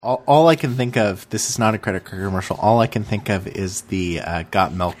All I can think of, this is not a credit card commercial, all I can think of is the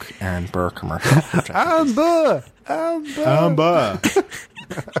Got Milk Aaron Burr commercial. Amber!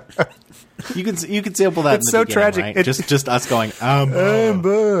 You can sample that. It's so tragic. Right? It's just us going,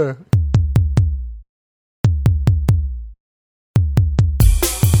 Amber.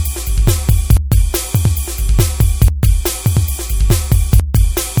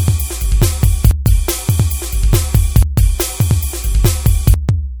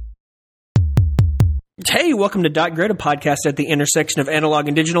 Hey, welcome to .Grid, a podcast at the intersection of analog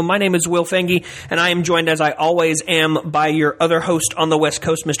and digital. My name is Will Fenge, and I am joined, as I always am, by your other host on the West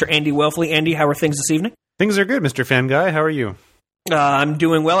Coast, Mr. Andy Welfley. Andy, how are things this evening? Things are good, Mr. Fan Guy. How are you? I'm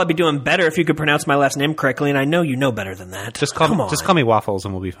doing well. I'd be doing better if you could pronounce my last name correctly, and I know you know better than that. Just call me Waffles,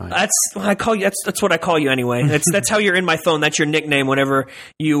 and we'll be fine. That's what I call you. That's what I call you anyway. That's how you're in my phone. That's your nickname. Whenever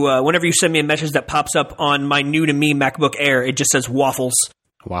you send me a message that pops up on my new to me MacBook Air, it just says Waffles.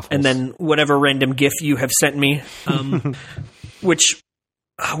 And then whatever random GIF you have sent me, which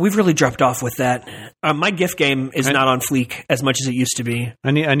we've really dropped off with that. My GIF game is not on fleek as much as it used to be.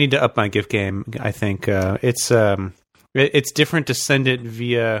 I need to up my GIF game. I think it's different to send it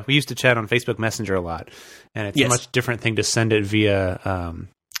via. We used to chat on Facebook Messenger a lot, and it's a much different thing to send it via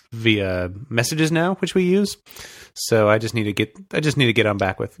messages now, which we use. So I just need to get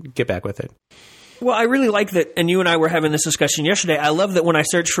back with it. Well, I really like that, and you and I were having this discussion yesterday. I love that when I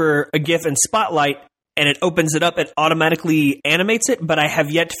search for a GIF in Spotlight and it opens it up, it automatically animates it, but I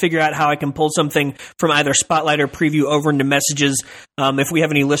have yet to figure out how I can pull something from either Spotlight or Preview over into Messages. If we have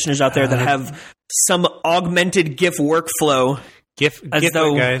any listeners out there that have some augmented GIF workflow.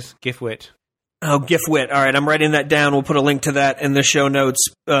 GIFWit, guys. GIFWit. Oh, GIFWit. All right, I'm writing that down. We'll put a link to that in the show notes.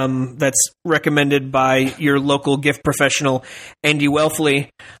 That's recommended by your local GIF professional, Andy Welfley.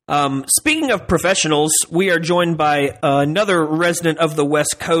 Speaking of professionals, we are joined by another resident of the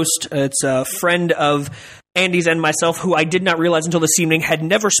West Coast. It's a friend of Andy's and myself, who I did not realize until this evening had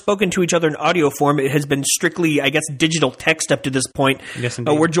never spoken to each other in audio form. It has been strictly, I guess, digital text up to this point. Yes,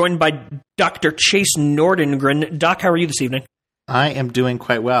 indeed. We're joined by Dr. Chase Nordengren. Doc, how are you this evening? I am doing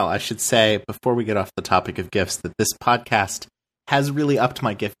quite well. I should say, before we get off the topic of GIFs, that this podcast has really upped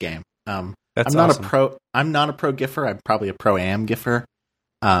my GIF game. That's I'm not awesome. I'm not a pro GIFfer. I'm probably a pro-am GIFfer.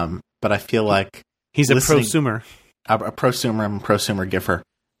 But I feel like he's a prosumer. I'm a prosumer GIFfer.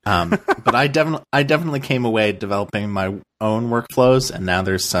 But I definitely came away developing my own workflows, and now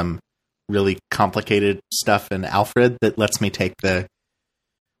there's some really complicated stuff in Alfred that lets me take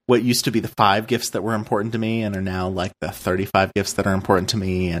what used to be the 5 GIFs that were important to me and are now like the 35 GIFs that are important to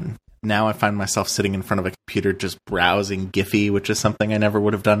me. And now I find myself sitting in front of a computer just browsing Giphy, which is something I never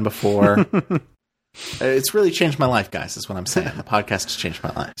would have done before. It's really changed my life, guys, is what I'm saying. The podcast has changed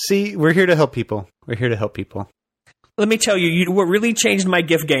my life. See, we're here to help people. Let me tell you, what really changed my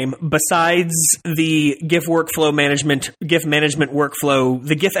GIF game, besides the GIF management workflow,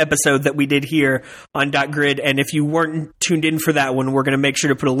 the GIF episode that we did here on .Grid, and if you weren't tuned in for that one, we're going to make sure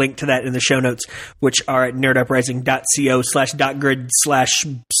to put a link to that in the show notes, which are at nerduprising.co/.grid/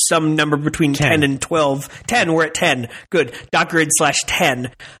 some number between 10 and 12. 10, we're at 10. Good.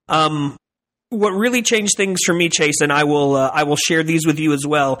 .grid/10. What really changed things for me, Chase, and I will share these with you as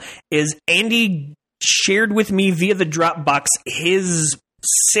well, is Andy shared with me via the Dropbox his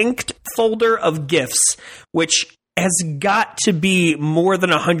synced folder of GIFs, which has got to be more than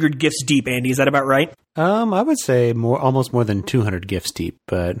 100 GIFs deep. Andy, is that about right? I would say almost more than 200 GIFs deep,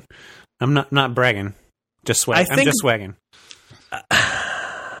 but I'm not bragging. Just swag. I'm just swagging.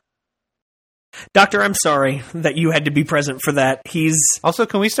 Doctor, I'm sorry that you had to be present for that. Also,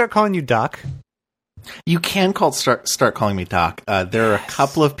 can we start calling you Doc? You can start calling me Doc. There are a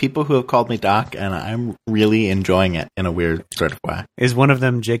couple of people who have called me Doc, and I'm really enjoying it in a weird sort of way. Is one of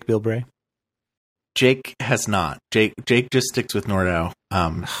them Jake Bilbray? Jake has not. Jake just sticks with Nordo,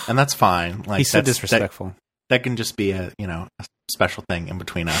 and that's fine. Like, he's so disrespectful. That can just be a special thing in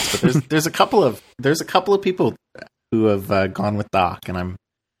between us. But there's a couple of people who have gone with Doc, and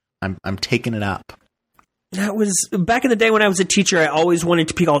I'm taking it up. That was back in the day when I was a teacher. I always wanted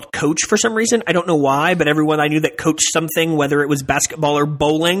to be called Coach for some reason. I don't know why, but everyone I knew that coached something, whether it was basketball or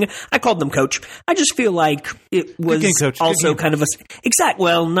bowling, I called them Coach. I just feel like it was also kind of a exact.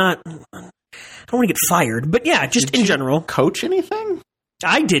 Well, not. I don't want to get fired, but yeah, just in general. Coach anything?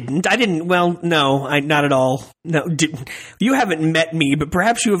 I didn't. Well, no, not at all. No, you haven't met me, but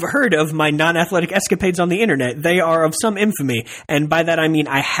perhaps you have heard of my non-athletic escapades on the internet. They are of some infamy, and by that I mean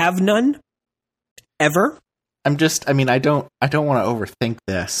I have none. Ever? I don't want to overthink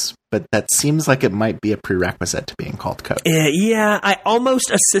this, but that seems like it might be a prerequisite to being called coach. Yeah, I almost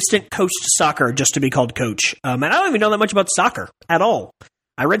assistant coached soccer just to be called coach. And I don't even know that much about soccer at all.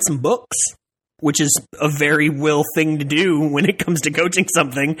 I read some books, which is a very Will thing to do when it comes to coaching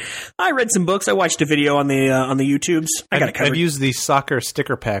something. I read some books. I watched a video on the YouTubes. I got it covered. I've used the soccer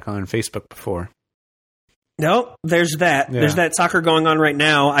sticker pack on Facebook before. No, there's that. Yeah. There's that soccer going on right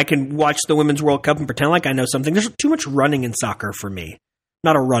now. I can watch the Women's World Cup and pretend like I know something. There's too much running in soccer for me.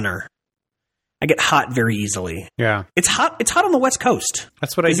 Not a runner. I get hot very easily. Yeah. It's hot. It's hot on the West Coast.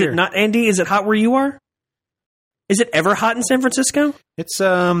 That's what I hear. Is it not, Andy? Is it hot where you are? Is it ever hot in San Francisco? It's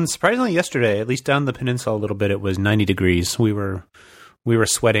surprisingly yesterday, at least down the peninsula a little bit, it was 90 degrees. We were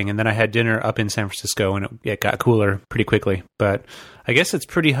sweating, and then I had dinner up in San Francisco, and it got cooler pretty quickly. But I guess it's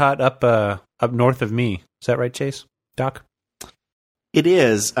pretty hot up north of me. Is that right, Chase? Doc? It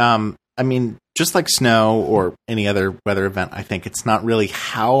is. I mean, just like snow or any other weather event, I think it's not really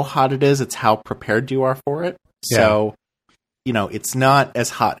how hot it is, it's how prepared you are for it. Yeah. So, it's not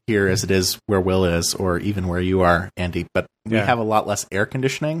as hot here as it is where Will is, or even where you are, Andy, but we have a lot less air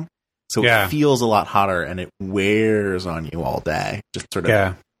conditioning, so it feels a lot hotter, and it wears on you all day, just sort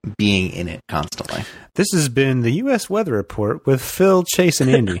of being in it constantly. This has been the U.S. Weather Report with Phil, Chase, and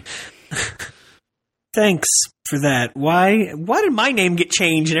Andy. Thanks for that. Why did my name get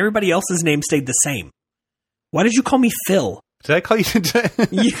changed and everybody else's name stayed the same? Why did you call me Phil? Did I call you today?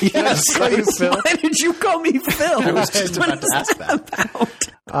 Yes. Phil? Why did you call me Phil? I was just about to ask that. About?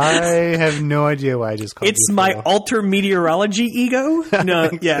 I have no idea why I just called you Phil. It's my alter meteorology ego? No,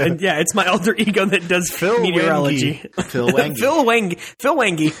 it's my alter ego that does Phil meteorology. Phil Wangy. Phil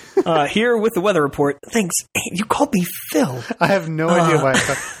Wangy, here with the weather report. Thanks. You called me Phil. I have no idea why.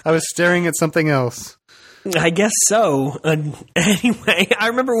 I was staring at something else. I guess so. Anyway, I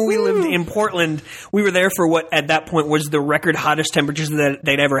remember when we lived in Portland, we were there for what at that point was the record hottest temperatures that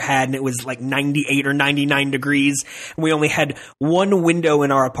they'd ever had, and it was like 98 or 99 degrees. And we only had one window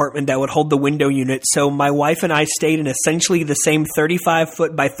in our apartment that would hold the window unit, so my wife and I stayed in essentially the same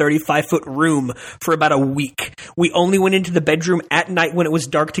 35-foot by 35-foot room for about a week. We only went into the bedroom at night when it was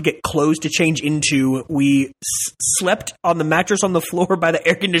dark to get clothes to change into. We slept on the mattress on the floor by the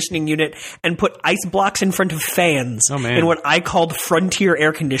air conditioning unit and put ice blocks in front of fans in what I called frontier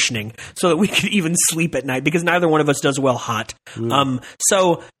air conditioning so that we could even sleep at night because neither one of us does well hot.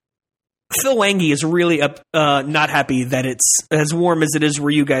 So Phil Wangy is really not happy that it's as warm as it is where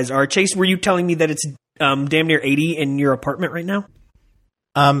you guys are. Chase, were you telling me that it's damn near 80 in your apartment right now?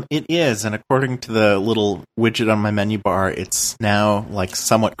 It is, and according to the little widget on my menu bar, it's now like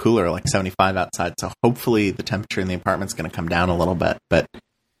somewhat cooler, like 75 outside. So hopefully the temperature in the apartment's going to come down a little bit, but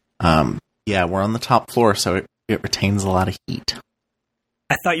yeah, we're on the top floor, so it retains a lot of heat.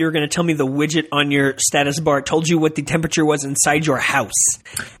 I thought you were going to tell me the widget on your status bar told you what the temperature was inside your house.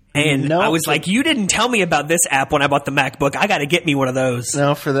 And I was like, you didn't tell me about this app when I bought the MacBook. I got to get me one of those.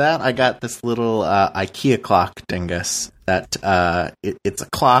 No, for that, I got this little IKEA clock dingus that it's a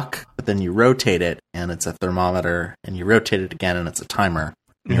clock, but then you rotate it, and it's a thermometer, and you rotate it again, and it's a timer.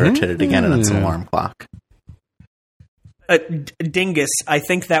 And you rotate it again, and it's an alarm clock. Dingus, I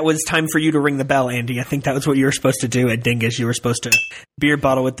think that was time for you to ring the bell, Andy. I think that was what you were supposed to do at Dingus. You were supposed to beer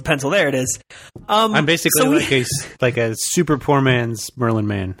bottle with the pencil. There it is. I'm basically like a super poor man's Merlin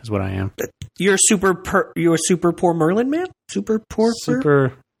Man is what I am. You're a super poor Merlin Man?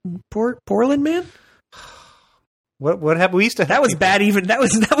 Portland Man? What happened? We used to. That was bad. Even that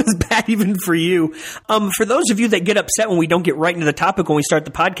was bad even for you. For those of you that get upset when we don't get right into the topic when we start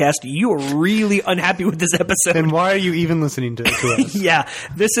the podcast, you are really unhappy with this episode. And why are you even listening to us? Yeah,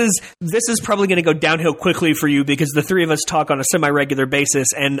 this is probably going to go downhill quickly for you because the three of us talk on a semi-regular basis,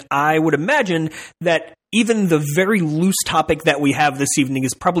 and I would imagine that even the very loose topic that we have this evening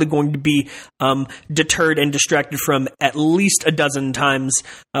is probably going to be deterred and distracted from at least a dozen times.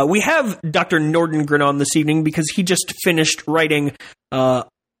 We have Dr. Nordengren on this evening because he just finished writing a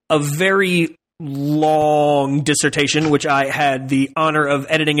very long dissertation, which I had the honor of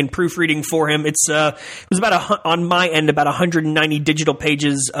editing and proofreading for him. It was about on my end about 190 digital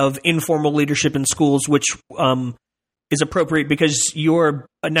pages of informal leadership in schools, which is appropriate because you're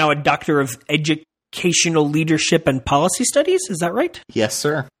now a doctor of educational leadership and policy studies. Is that right? Yes,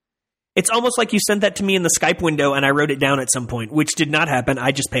 sir. It's almost like you sent that to me in the Skype window and I wrote it down at some point, which did not happen.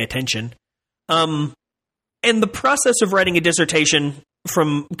 I just pay attention. And the process of writing a dissertation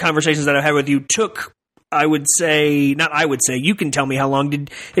from conversations that I've had with you took, you can tell me how long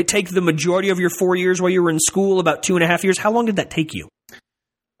did it take the majority of your 4 years while you were in school, about 2.5 years? How long did that take you?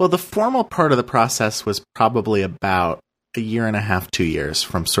 Well, the formal part of the process was probably about 1.5 years, 2 years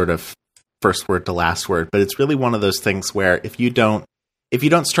from sort of first word to last word. But it's really one of those things where if you don't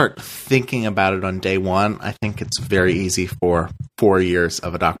start thinking about it on day one, I think it's very easy for 4 years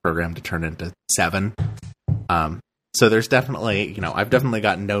of a doc program to turn into 7. So there's definitely, I've definitely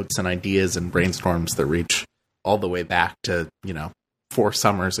got notes and ideas and brainstorms that reach all the way back to, 4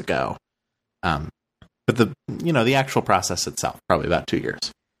 summers ago. But the actual process itself, probably about 2 years.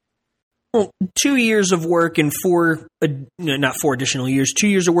 Well, 2 years of work and not 4 additional years, 2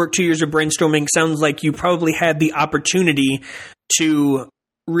 years of work, 2 years of brainstorming. Sounds like you probably had the opportunity to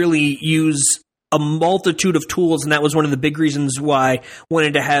really use a multitude of tools, and that was one of the big reasons why I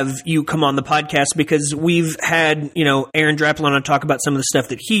wanted to have you come on the podcast, because we've had, Aaron Draplin on to talk about some of the stuff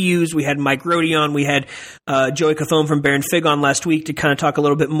that he used. We had Mike Rohde on. We had Joey Cathone from Baron Fig on last week to kind of talk a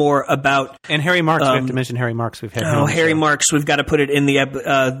little bit more about... And Harry Marks. We have to mention Harry Marks. We've had Harry Marks. We've got to put it in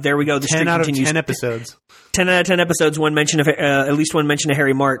the... there we go. The 10 out of 10 episodes. 10 out of 10 episodes, at least one mention of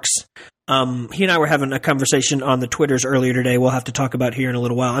Harry Marks. He and I were having a conversation on the Twitters earlier today. We'll have to talk about here in a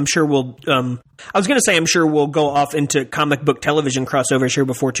little while. I'm sure we'll go off into comic book television crossovers here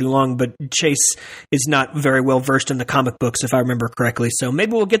before too long, but Chase is not very well versed in the comic books, if I remember correctly. So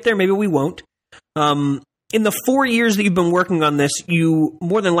maybe we'll get there, maybe we won't. In the 4 years that you've been working on this, you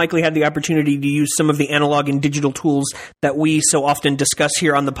more than likely had the opportunity to use some of the analog and digital tools that we so often discuss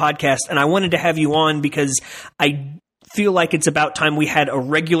here on the podcast. And I wanted to have you on because I feel like it's about time we had a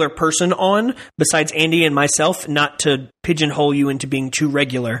regular person on besides Andy and myself, not to pigeonhole you into being too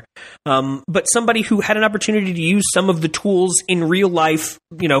regular, but somebody who had an opportunity to use some of the tools in real life,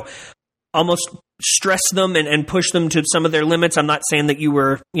 almost stress them and push them to some of their limits. I'm not saying that you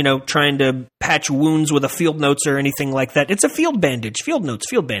were, trying to patch wounds with a field notes or anything like that. It's a field bandage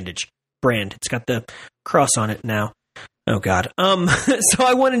brand. It's got the cross on it now. Oh, God. So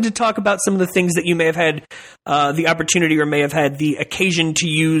I wanted to talk about some of the things that you may have had the opportunity or may have had the occasion to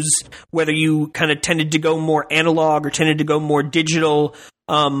use, whether you kind of tended to go more analog or tended to go more digital.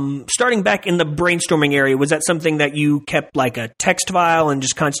 Starting back in the brainstorming area, was that something that you kept like a text file and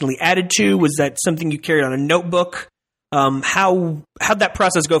just constantly added to? Was that something you carried on a notebook? How'd that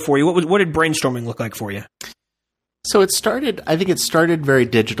process go for you? What did brainstorming look like for you? So I think it started very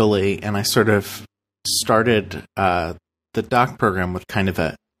digitally, and I sort of started the doc program with kind of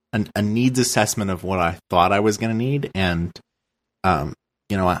a needs assessment of what I thought I was going to need. And,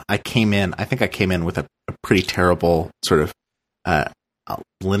 I came in with a pretty terrible sort of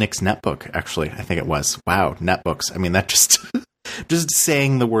Linux netbook, actually. I think it was. Wow, netbooks. I mean, that just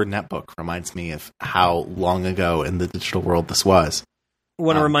saying the word netbook reminds me of how long ago in the digital world this was. I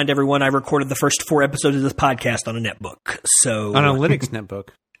want to remind everyone I recorded the first 4 episodes of this podcast on a netbook. So on a Linux netbook.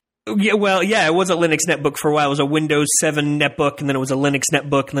 Yeah, well, yeah, it was a Linux netbook for a while. It was a Windows 7 netbook, and then it was a Linux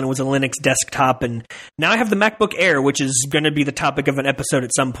netbook, and then it was a Linux desktop, and now I have the MacBook Air, which is going to be the topic of an episode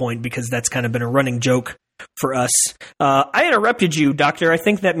at some point, because that's kind of been a running joke for us. I interrupted you, Doctor. I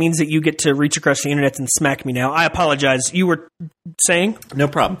think that means that you get to reach across the internet and smack me now. I apologize. You were saying? No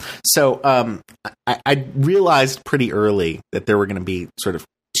problem. So I realized pretty early that there were going to be sort of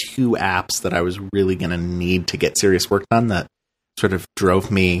 2 apps that I was really going to need to get serious work done that sort of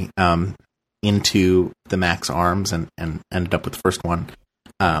drove me into the Mac's arms and ended up with the first one.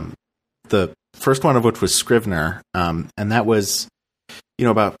 The first one of which was Scrivener, and that was,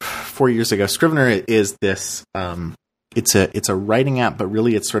 about 4 years ago. Scrivener is this, it's a writing app, but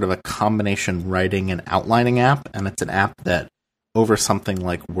really it's sort of a combination writing and outlining app, and it's an app that over something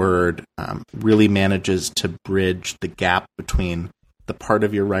like Word really manages to bridge the gap between the part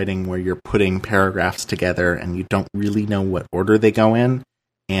of your writing where you're putting paragraphs together and you don't really know what order they go in,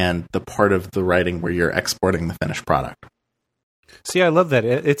 and the part of the writing where you're exporting the finished product. See, I love that.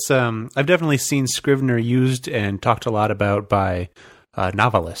 It's I've definitely seen Scrivener used and talked a lot about by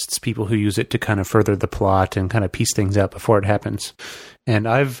novelists, people who use it to kind of further the plot and kind of piece things out before it happens. And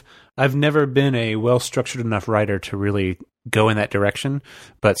I've never been a well-structured enough writer to really go in that direction,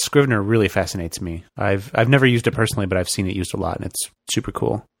 but Scrivener really fascinates me. I've never used it personally, but I've seen it used a lot, and it's super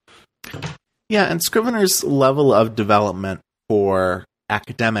cool. Yeah, and Scrivener's level of development for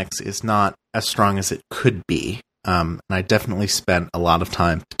academics is not as strong as it could be. And I definitely spent a lot of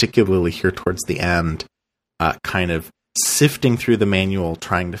time, particularly here towards the end, kind of sifting through the manual,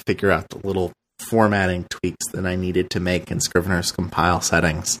 trying to figure out the little formatting tweaks that I needed to make in Scrivener's compile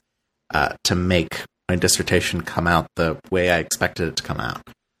settings to make my dissertation come out the way I expected it to come out.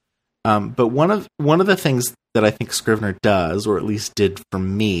 But one of the things that I think Scrivener does, or at least did for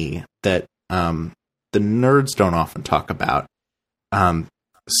me, that the nerds don't often talk about,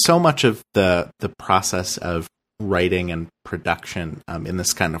 so much of the process of writing and production in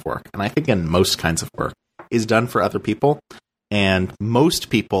this kind of work, and I think in most kinds of work, is done for other people. And most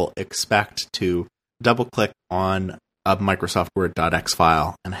people expect to double-click on a Microsoft Word .x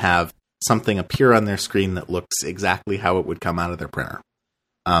file and have something appear on their screen that looks exactly how it would come out of their printer.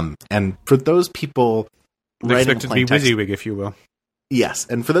 And for those people, Expect it to be WYSIWYG, if you will. Yes,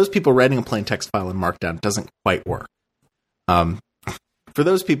 and for those people, writing a plain text file in Markdown doesn't quite work. For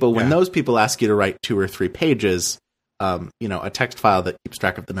those people, when those people ask you to write 2 or 3 pages, a text file that keeps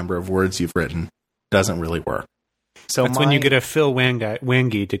track of the number of words you've written doesn't really work. So that's when you get a Phil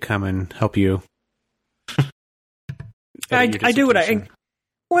Wangi to come and help you. I do what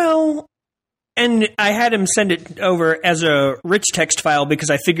and I had him send it over as a rich text file because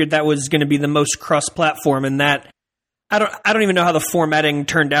I figured that was going to be the most cross-platform, and that I don't even know how the formatting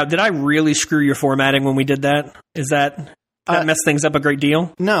turned out. Did I really screw your formatting when we did that? Is that mess things up a great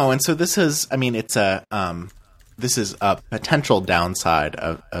deal? No, and so this is a potential downside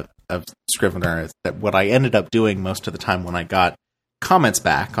of Scrivener, is that what I ended up doing most of the time when I got comments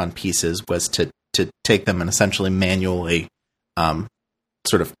back on pieces was to take them and essentially manually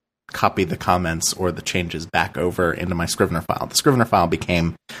sort of copy the comments or the changes back over into my Scrivener file. The Scrivener file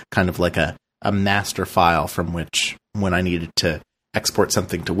became kind of like a master file from which, when I needed to export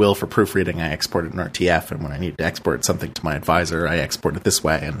something to Will for proofreading, I exported an RTF, and when I needed to export something to my advisor, I export it this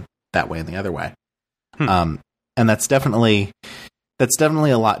way and that way and the other way. And that's definitely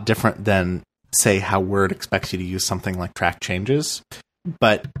a lot different than, say, how Word expects you to use something like track changes.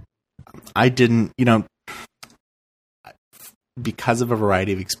 But I didn't, because of a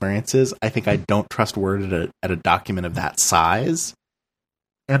variety of experiences, I think I don't trust Word at a document of that size.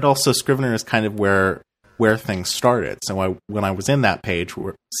 And also, Scrivener is kind of where things started. So when I was in that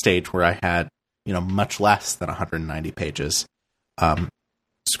stage where I had, much less than 190 pages,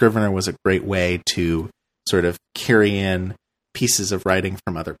 Scrivener was a great way to sort of carry in pieces of writing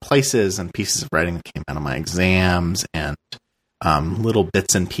from other places and pieces of writing that came out of my exams and little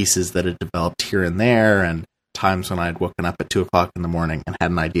bits and pieces that had developed here and there, and times when I had woken up at 2:00 in the morning and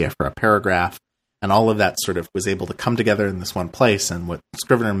had an idea for a paragraph, and all of that sort of was able to come together in this one place. And what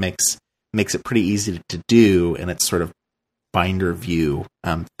Scrivener makes it pretty easy to do in its sort of binder view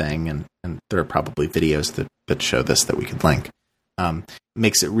thing, and there are probably videos that show this that we could link,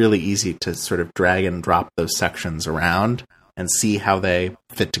 makes it really easy to sort of drag and drop those sections around and see how they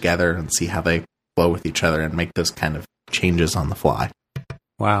fit together and see how they flow with each other and make those kind of changes on the fly.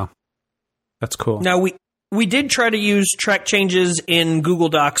 Wow. That's cool. Now, we did try to use track changes in Google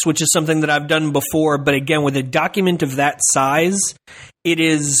Docs, which is something that I've done before, but again, with a document of that size, it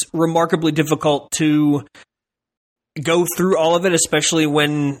is remarkably difficult to go through all of it, especially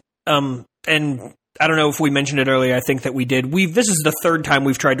when, and I don't know if we mentioned it earlier, I think that we did. This is the 3rd time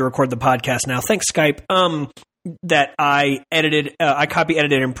we've tried to record the podcast now, thanks Skype, that I copy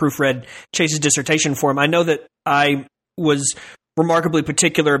edited and proofread Chase's dissertation for him. I know that I was remarkably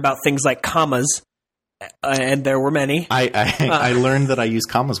particular about things like commas, and there were many. I learned that I use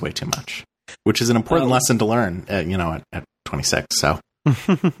commas way too much, which is an important lesson to learn, at 26. So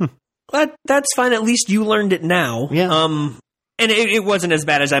that's fine. At least you learned it now. Yeah. And it wasn't as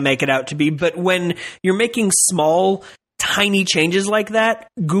bad as I make it out to be. But when you're making small, tiny changes like that,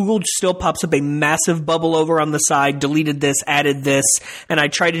 Google still pops up a massive bubble over on the side, deleted this, added this, and I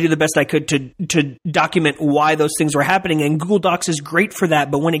tried to do the best I could to document why those things were happening, and Google Docs is great for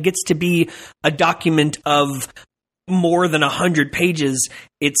that, but when it gets to be a document of more than 100 pages,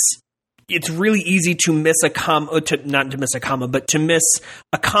 it's really easy to miss a comma, not to miss a comma, but to miss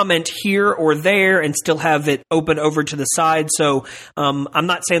a comment here or there and still have it open over to the side. So I'm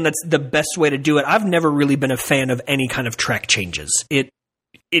not saying that's the best way to do it. I've never really been a fan of any kind of track changes. It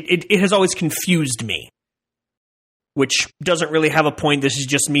has always confused me, which doesn't really have a point. This is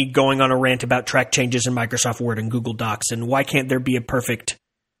just me going on a rant about track changes in Microsoft Word and Google Docs, and why can't there be a perfect...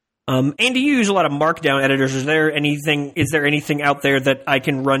 Andy, you use a lot of Markdown editors. Is there anything out there that I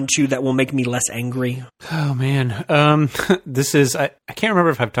can run to that will make me less angry? Oh man, this is I can't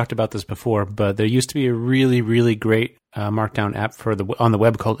remember if I've talked about this before, but there used to be a really, really great Markdown app on the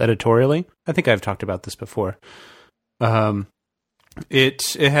web called Editorially. I think I've talked about this before.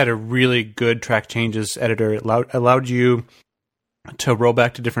 It had a really good track changes editor. It allowed you to roll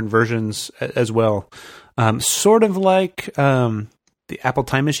back to different versions as well, sort of like the Apple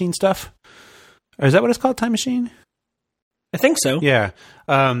Time Machine stuff. Or is that what it's called, Time Machine? I think so. Yeah.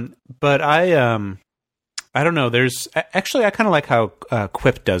 But I don't know. I kind of like how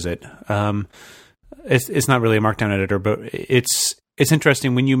Quip does it. It's not really a Markdown editor, but it's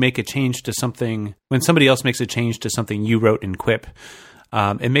interesting when you make a change to something, when somebody else makes a change to something you wrote in Quip,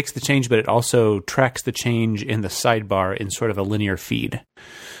 it makes the change, but it also tracks the change in the sidebar in sort of a linear feed.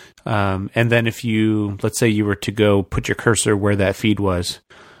 And then let's say you were to go put your cursor where that feed was,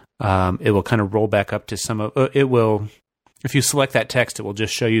 it will kind of roll back up to if you select that text, it will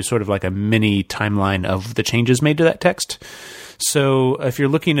just show you sort of like a mini timeline of the changes made to that text. So if you're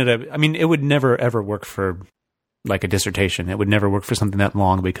looking at it would never ever work for like a dissertation. It would never work for something that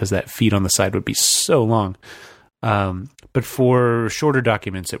long because that feed on the side would be so long. But for shorter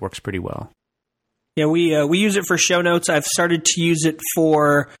documents, it works pretty well. Yeah, we use it for show notes. I've started to use it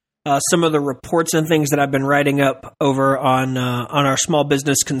for some of the reports and things that I've been writing up over on our small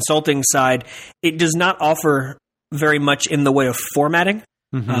business consulting side. It does not offer very much in the way of formatting,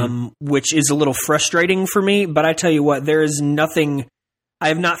 which is a little frustrating for me. But I tell you what, there is nothing. I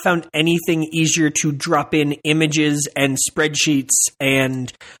have not found anything easier to drop in images and spreadsheets,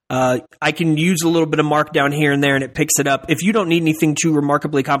 and I can use a little bit of Markdown here and there, and it picks it up. If you don't need anything too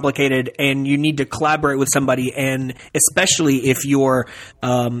remarkably complicated and you need to collaborate with somebody, and especially if you're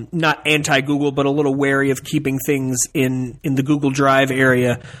not anti-Google but a little wary of keeping things in the Google Drive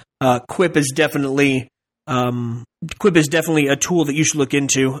area, Quip is definitely a tool that you should look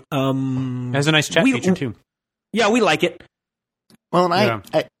into. It has a nice chat feature too. Yeah, we like it. Well, and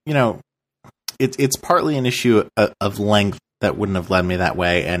I it's partly an issue of length that wouldn't have led me that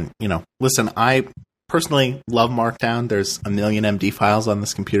way. And, listen, I personally love Markdown. There's a million MD files on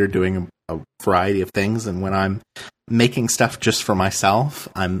this computer doing a variety of things. And when I'm making stuff just for myself,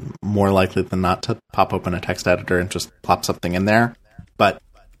 I'm more likely than not to pop open a text editor and just plop something in there. But,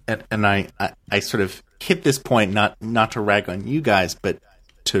 and I sort of hit this point, not to rag on you guys, but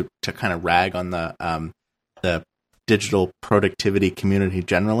to kind of rag on the digital productivity community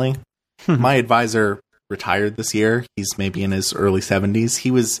generally. My advisor retired this year. He's maybe in his early 70s.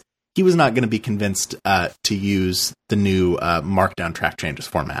 He was not going to be convinced to use the new Markdown track changes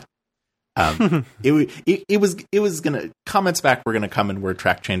format. It was going to, comments back were going to come in Word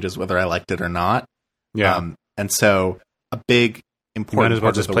track changes whether I liked it or not. Yeah. And so a big important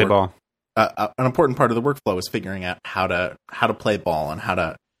part of the play ball. An important part of the workflow is figuring out how to play ball and how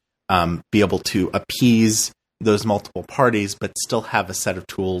to be able to appease those multiple parties, but still have a set of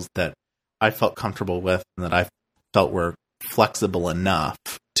tools that I felt comfortable with and that I felt were flexible enough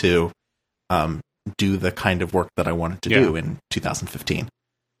to do the kind of work that I wanted to do in 2015.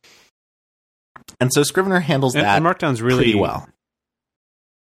 And so Scrivener handles that and Markdown's really pretty well.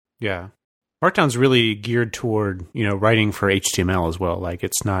 Yeah. Markdown's really geared toward, writing for HTML as well. Like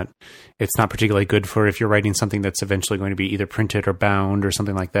it's not particularly good for if you're writing something that's eventually going to be either printed or bound or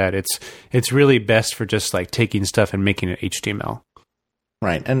something like that. It's really best for just like taking stuff and making it HTML.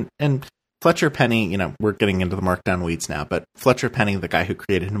 Right. And Fletcher Penny, we're getting into the Markdown weeds now, but Fletcher Penny, the guy who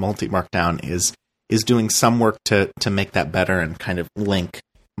created Multi-Markdown, is doing some work to make that better and kind of link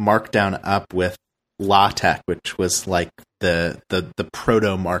Markdown up with LaTeX, which was like the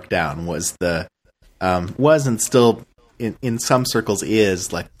proto Markdown, was and still in some circles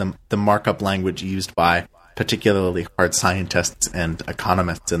is like the markup language used by particularly hard scientists and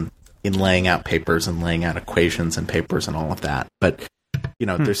economists in laying out papers and laying out equations and papers and all of that. But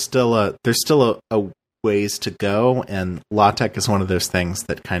there's still a ways to go, and LaTeX is one of those things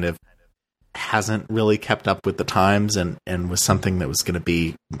that kind of hasn't really kept up with the times and was something that was going to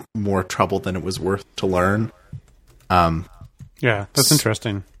be more trouble than it was worth to learn. Yeah, that's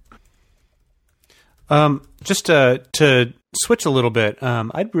interesting. Just to switch a little bit,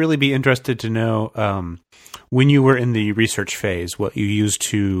 I'd really be interested to know when you were in the research phase, what you used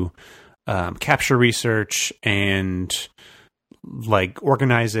to capture research and like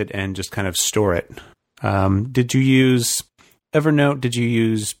organize it and just kind of store it. Did you use Evernote? Did you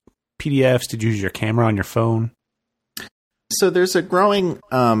use PDFs? Did you use your camera on your phone? So there's a growing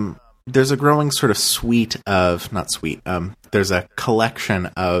sort of there's a collection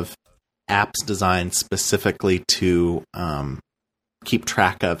of apps designed specifically to keep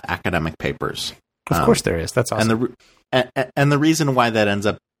track of academic papers. Of course there is. That's awesome. And the reason why that ends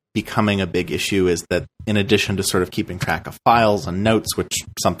up becoming a big issue is that in addition to sort of keeping track of files and notes, which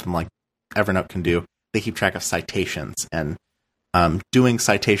something like Evernote can do, they keep track of citations. And doing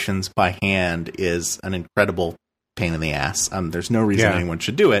citations by hand is an incredible pain in the ass. There's no reason anyone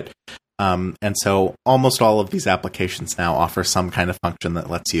should do it. And so almost all of these applications now offer some kind of function that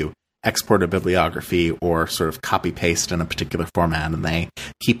lets you export a bibliography or sort of copy paste in a particular format, and they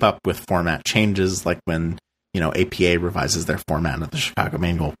keep up with format changes, like when APA revises their format and the Chicago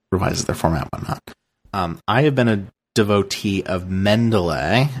Manual revises their format and whatnot. I have been a devotee of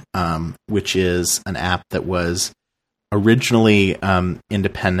Mendeley, which is an app that was originally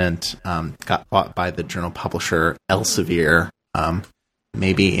independent, got bought by the journal publisher Elsevier,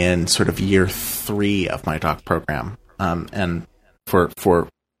 maybe in sort of year 3 of my doc program. And for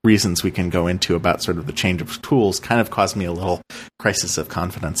reasons we can go into about sort of the change of tools, kind of caused me a little crisis of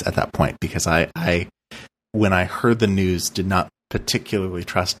confidence at that point, because I when I heard the news, did not particularly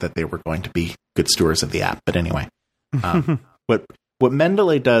trust that they were going to be good stewards of the app. But anyway, what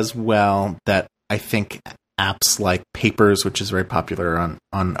Mendeley does well that I think apps like Papers, which is very popular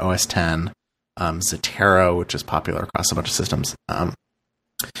on OS X, Zotero, which is popular across a bunch of systems,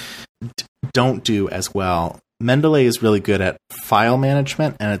 don't do as well. Mendeley is really good at file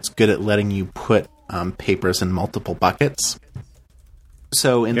management, and it's good at letting you put papers in multiple buckets.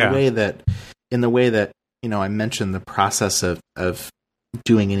 So in the way that I mentioned, the process of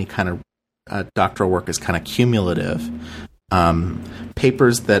doing any kind of doctoral work is kind of cumulative.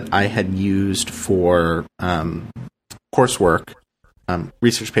 Papers that I had used for coursework,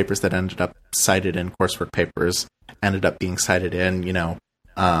 research papers that ended up cited in coursework papers, ended up being cited in,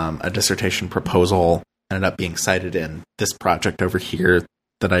 a dissertation proposal, ended up being cited in this project over here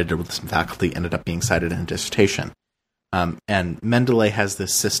that I did with some faculty, ended up being cited in a dissertation. And Mendeley has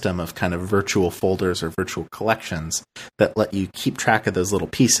this system of kind of virtual folders or virtual collections that let you keep track of those little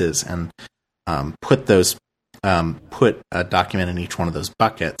pieces and put a document in each one of those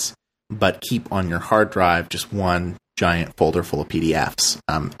buckets, but keep on your hard drive just one giant folder full of PDFs.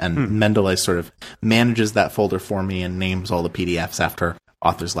 Mendeley sort of manages that folder for me and names all the PDFs after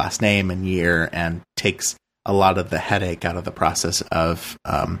author's last name and year, and takes a lot of the headache out of the process of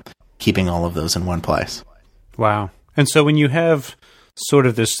keeping all of those in one place. Wow. And so when you have sort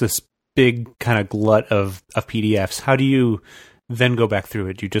of this big kind of glut of PDFs, how do you then go back through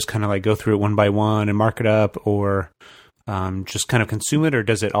it? Do you just kind of like go through it one by one and mark it up, or just kind of consume it? Or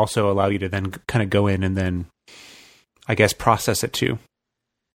does it also allow you to then kind of go in and then, I guess, process it too?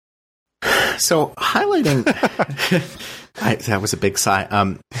 So highlighting, that was a big sigh.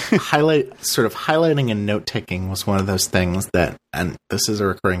 Highlighting and note taking was one of those things that, and this is a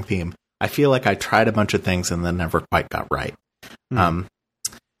recurring theme, I feel like I tried a bunch of things and then never quite got right.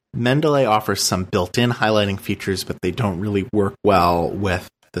 Mendeley offers some built-in highlighting features, but they don't really work well with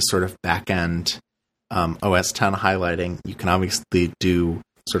the sort of back-end OS X highlighting. You can obviously do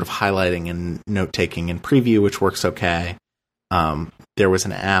sort of highlighting and note-taking in Preview, which works okay. There was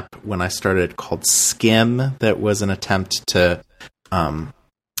an app when I started called Skim that was an attempt to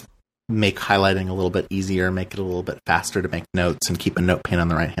make highlighting a little bit easier, make it a little bit faster to make notes and keep a note pane on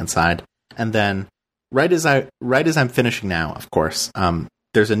the right-hand side. And then right as I'm finishing now, of course,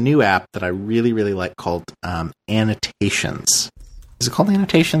 there's a new app that I really, really like called Annotations. Is it called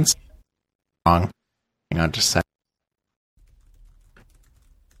Annotations? Wrong. Hang on just a second.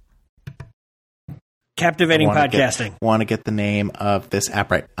 Captivating podcasting. Want to get the name of this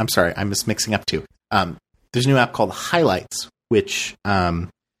app right. I'm sorry, I'm just mixing up two. There's a new app called Highlights, which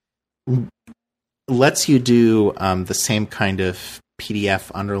lets you do the same kind of PDF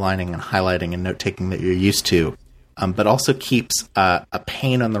underlining and highlighting and note-taking that you're used to, but also keeps a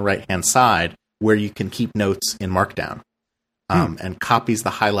pane on the right-hand side where you can keep notes in Markdown, and copies the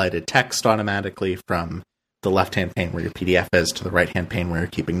highlighted text automatically from the left-hand pane where your PDF is to the right-hand pane where you're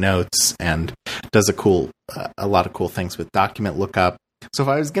keeping notes, and does a lot of cool things with document lookup. So if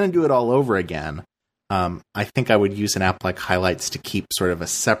I was going to do it all over again, I think I would use an app like Highlights to keep sort of a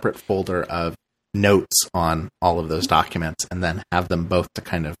separate folder of notes on all of those documents, and then have them both to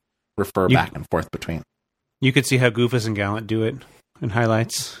kind of refer back and forth between. You could see how Goofus and Gallant do it in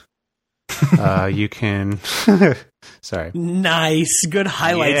Highlights. You can... Sorry. Nice. Good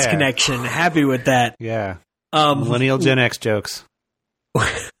Highlights connection. Happy with that. Yeah. Millennial Gen X jokes.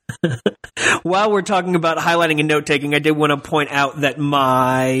 While we're talking about highlighting and note-taking, I did want to point out that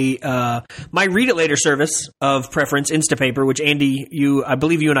my Read It Later service of preference, Instapaper, which Andy, I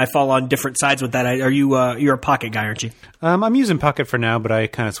believe you and I fall on different sides with that. You're a Pocket guy, aren't you? I'm using Pocket for now, but I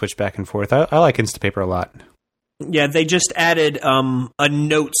kind of switch back and forth. I like Instapaper a lot. Yeah, they just added a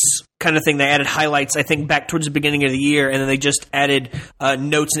notes kind of thing. They added highlights, I think, back towards the beginning of the year, and then they just added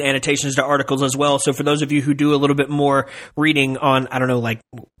notes and annotations to articles as well. So for those of you who do a little bit more reading on, I don't know, like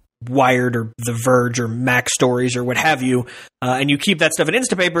Wired or The Verge or Mac Stories or what have you, and you keep that stuff in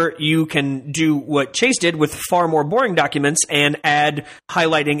Instapaper, you can do what Chase did with far more boring documents and add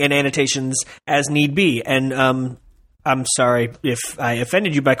highlighting and annotations as need be. And I'm sorry if I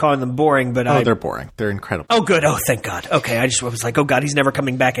offended you by calling them boring, but they're boring. They're incredible. Oh, good. Oh, thank God. Okay, I was like, oh God, he's never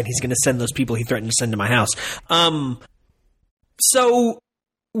coming back, and he's going to send those people he threatened to send to my house. So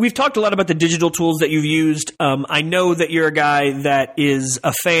we've talked a lot about the digital tools that you've used. I know that you're a guy that is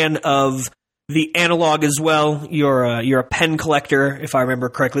a fan of the analog as well. You're a pen collector, if I remember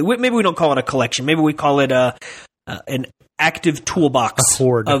correctly. Maybe we don't call it a collection. Maybe we call it an active toolbox. A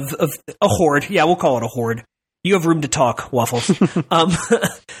hoard. Of a hoard. Yeah, we'll call it a hoard. You have room to talk, Waffles.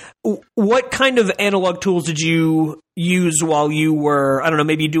 What kind of analog tools did you use while you were, I don't know,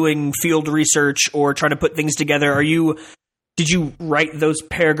 maybe doing field research or trying to put things together? Are you Did you write those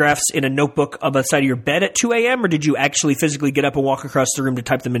paragraphs in a notebook on the side of your bed at 2 a.m., or did you actually physically get up and walk across the room to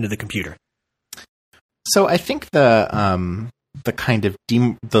type them into the computer? So I think the kind of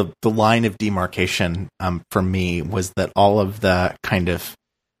the line of demarcation for me was that all of the kind of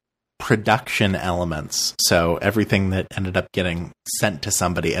production elements, so everything that ended up getting sent to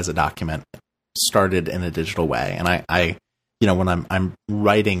somebody as a document, started in a digital way. And I when I'm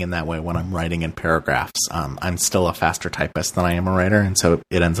writing in that way, when I'm writing in paragraphs, I'm still a faster typist than I am a writer, and so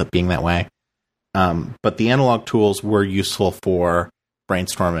it ends up being that way. But the analog tools were useful for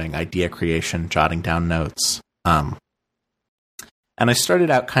brainstorming, idea creation, jotting down notes. And I started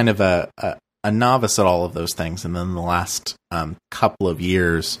out kind of a novice at all of those things, and then the last couple of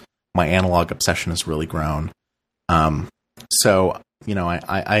years, my analog obsession has really grown. So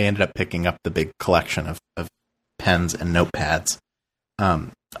I ended up picking up the big collection of pens and notepads.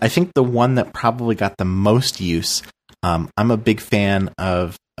 I think the one that probably got the most use, I'm a big fan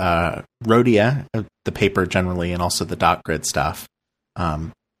of Rhodia, the paper generally, and also the dot grid stuff.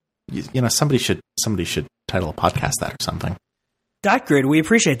 Somebody should title a podcast that or something. Dot grid, we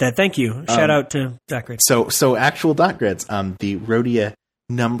appreciate that. Thank you. Shout out to dot grid. So actual dot grids. The Rhodia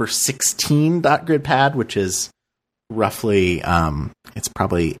number 16 dot grid pad, which is roughly, it's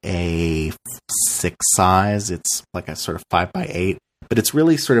probably a 6 size. It's like a sort of 5x8, but it's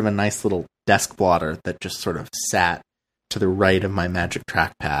really sort of a nice little desk blotter that just sort of sat to the right of my Magic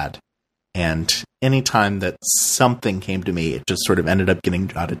Trackpad. And anytime that something came to me, it just sort of ended up getting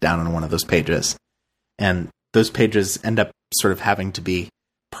jotted down on one of those pages. And those pages end up sort of having to be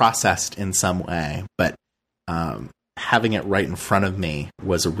processed in some way, but having it right in front of me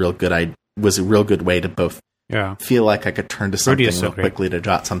was a real good way to both feel like I could turn to something real quickly to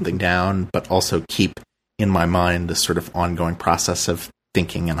jot something down, but also keep in my mind this sort of ongoing process of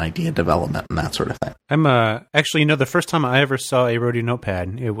thinking and idea development and that sort of thing. I'm actually, the first time I ever saw a Rhodia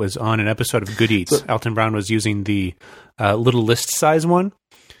notepad, it was on an episode of Good Eats. Alton Brown was using the little list size one.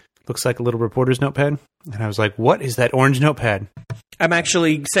 Looks like a little reporter's notepad. And I was like, what is that orange notepad? I'm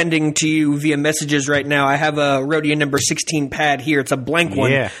actually sending to you via messages right now. I have a Rhodia number 16 pad here. It's a blank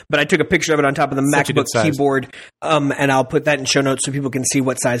one, but I took a picture of it on top of the MacBook keyboard, and I'll put that in show notes so people can see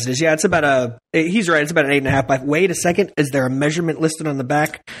what size it is. Yeah, he's right, it's about an 8.5 by. Wait a second, is there a measurement listed on the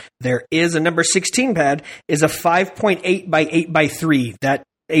back? There is. A number 16 pad is a 5.8 by 8 by 3. That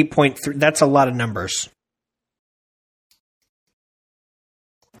 8.3, that's a lot of numbers.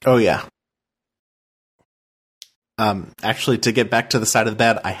 Oh, yeah. Actually, to get back to the side of the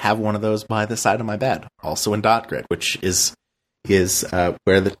bed, I have one of those by the side of my bed, also in dot grid, which is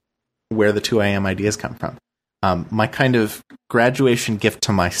where the 2 a.m. ideas come from. My kind of graduation gift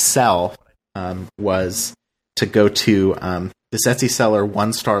to myself was to go to this Etsy seller,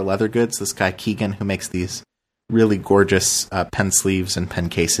 One Star Leather Goods, this guy Keegan, who makes these really gorgeous pen sleeves and pen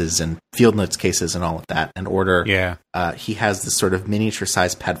cases and field notes cases and all of that, and order. He has this sort of miniature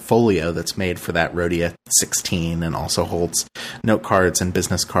size padfolio that's made for that Rhodia 16 and also holds note cards and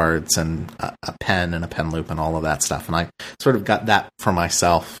business cards and a pen and a pen loop and all of that stuff. And I sort of got that for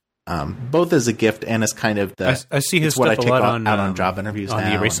myself, both as a gift and as kind of I see his what stuff I take a lot out on job interviews on now,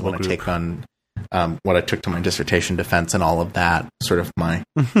 the and Erasable what group. I take on what I took to my dissertation defense and all of that, sort of my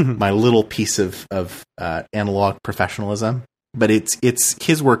my little piece of analog professionalism. But it's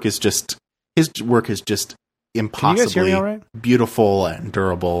his work is just impossibly beautiful and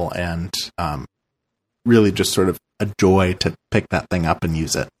durable, and really just sort of a joy to pick that thing up and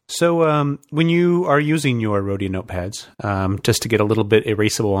use it. So when you are using your Rhodia notepads, just to get a little bit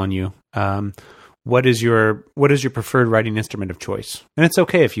erasable on you, what is your preferred writing instrument of choice? And it's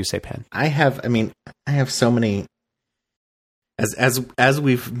okay if you say pen. I have so many, as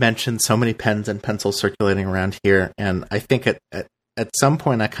we've mentioned, so many pens and pencils circulating around here. And I think at some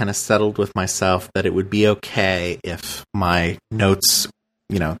point I kind of settled with myself that it would be okay if my notes,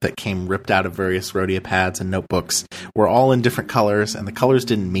 that came ripped out of various Rhodia pads and notebooks were all in different colors, and the colors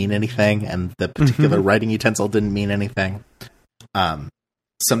didn't mean anything, and the particular writing utensil didn't mean anything.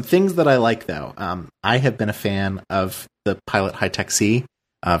 Some things that I like, though. I have been a fan of the Pilot Hi-Tech C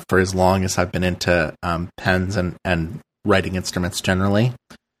for as long as I've been into pens and writing instruments generally.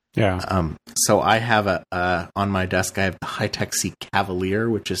 Yeah. So I have on my desk, I have the Hi-Tech C Cavalier,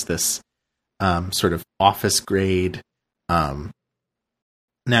 which is this sort of office grade,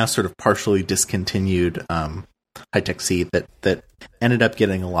 now sort of partially discontinued Hi-Tech C that ended up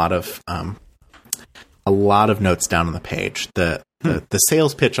getting a lot of notes down on the page. The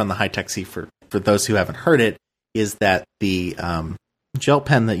sales pitch on the Hi-Tech C, for those who haven't heard it, is that the gel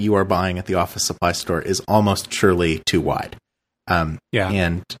pen that you are buying at the office supply store is almost surely too wide.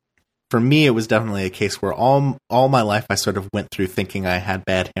 And for me, it was definitely a case where all my life I sort of went through thinking I had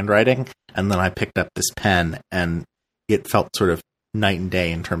bad handwriting, and then I picked up this pen, and it felt sort of night and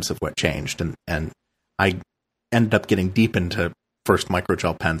day in terms of what changed. And I ended up getting deep into first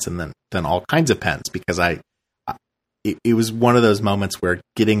microgel pens and then all kinds of pens, because it was one of those moments where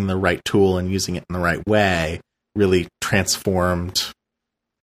getting the right tool and using it in the right way really transformed,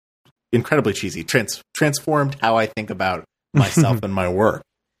 incredibly cheesy, transformed how I think about myself and my work.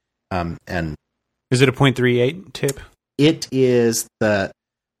 And is it a 0.38 tip? It is the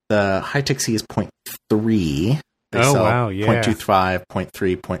high-tech C is 0.3. They sell wow, yeah. 0.25,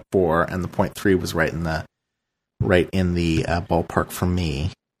 0.3, 0.4, and the 0.3 was right in the ballpark for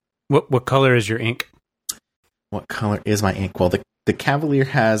me. What color is your ink? What color is my ink? Well, the Cavalier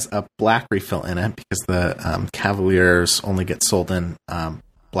has a black refill in it, because the Cavaliers only get sold in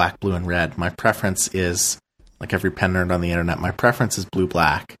black, blue, and red. My preference is, like every pen nerd on the internet, my preference is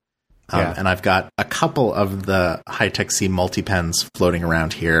blue-black. And I've got a couple of the high-tech C multi-pens floating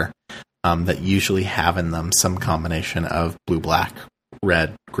around here that usually have in them some combination of blue-black,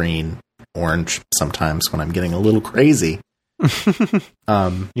 red, green, orange, sometimes when I'm getting a little crazy. You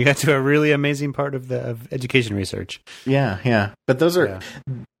got to a really amazing part of education research. Yeah. But those are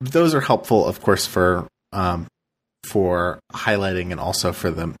helpful, of course, for highlighting, and also for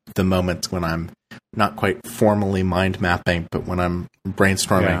the moments when I'm not quite formally mind mapping, but when I'm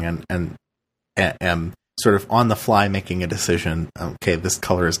brainstorming and am sort of on the fly making a decision. Okay, this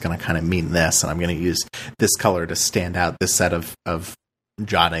color is going to kind of mean this, and I'm going to use this color to stand out this set of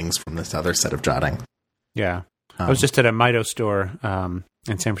jottings from this other set of jotting. Yeah. I was just at a Mito store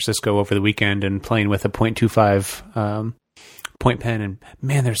in San Francisco over the weekend and playing with a 0.25 point pen, and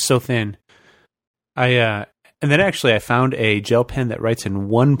man, they're so thin. And then actually I found a gel pen that writes in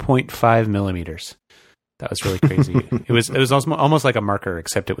 1.5 millimeters. That was really crazy. It was almost like a marker,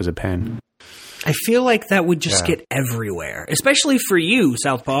 except it was a pen. I feel like that would just get everywhere, especially for you,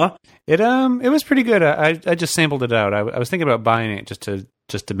 Southpaw. It was pretty good. I just sampled it out. I was thinking about buying it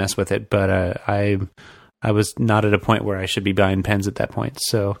just to mess with it, but I was not at a point where I should be buying pens at that point.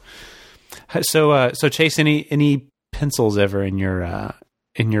 So Chase, any pencils ever in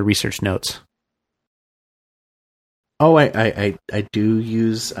your research notes? Oh, I do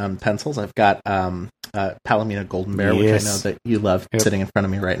use pencils. I've got Palomino Golden Bear, which I know that you love, sitting in front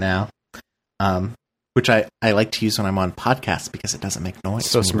of me right now. Which I like to use when I'm on podcasts because it doesn't make noise.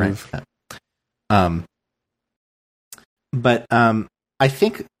 So smooth. But I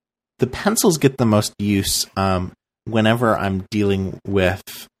think the pencils get the most use whenever I'm dealing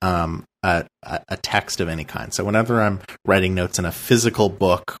with a text of any kind. So whenever I'm writing notes in a physical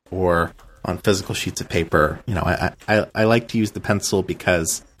book or on physical sheets of paper, I like to use the pencil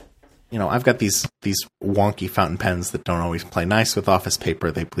because, I've got these wonky fountain pens that don't always play nice with office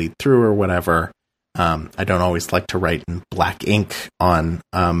paper. They bleed through or whatever. I don't always like to write in black ink on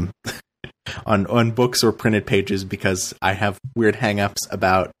books or printed pages because I have weird hangups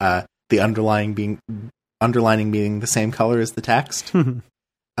about the underlining being the same color as the text.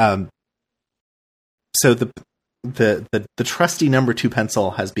 So the trusty number 2 pencil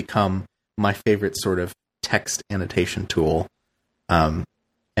has become my favorite sort of text annotation tool, and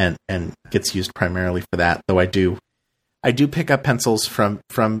gets used primarily for that. Though I do pick up pencils from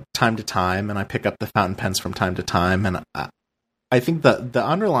time to time, and I pick up the fountain pens from time to time. And I think the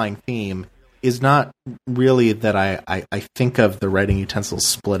underlying theme is not really that I think of the writing utensils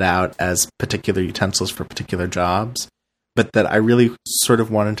split out as particular utensils for particular jobs, but that I really sort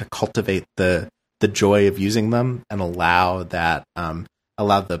of wanted to cultivate the joy of using them and allow the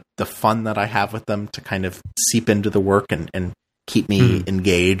fun that I have with them to kind of seep into the work and keep me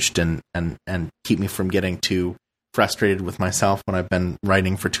engaged and keep me from getting too frustrated with myself when I've been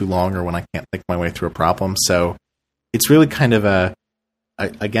writing for too long or when I can't think my way through a problem. So it's really kind of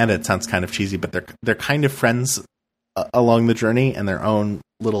again, it sounds kind of cheesy, but they're kind of friends along the journey, and their own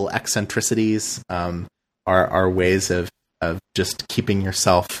little eccentricities are ways of just keeping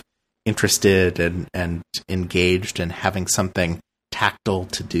yourself interested and engaged and having something tactile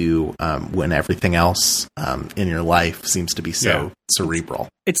to do when everything else in your life seems to be so cerebral.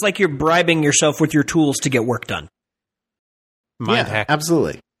 It's like you're bribing yourself with your tools to get work done. Mind hack.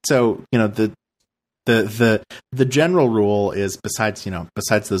 Absolutely. So, the general rule is besides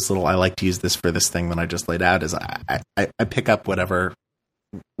this little, I like to use this for this thing that I just laid out, is I pick up whatever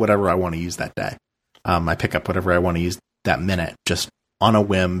I want to use that day. I pick up whatever I want to use that minute just on a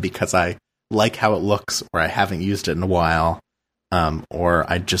whim because I like how it looks, or I haven't used it in a while,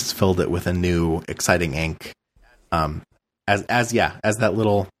 or I just filled it with a new exciting ink. As that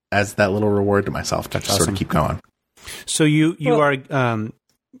little reward to myself to just sort of keep going. So you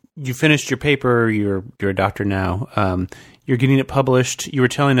you finished your paper. You're a doctor now. You're getting it published. You were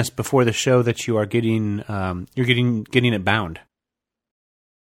telling us before the show that you are getting it bound.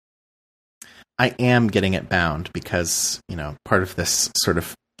 I am getting it bound because, part of this sort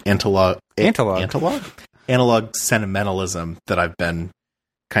of analog sentimentalism that I've been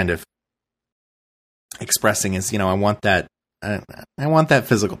kind of expressing is, I want that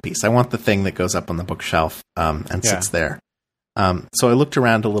physical piece. I want the thing that goes up on the bookshelf and sits there. So I looked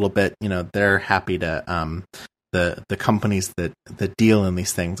around a little bit. They're happy to the companies that deal in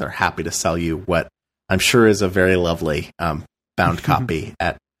these things are happy to sell you what I'm sure is a very lovely bound copy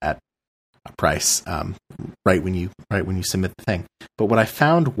at a price right when you submit the thing. But what I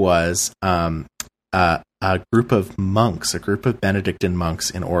found was a group of monks, a group of Benedictine monks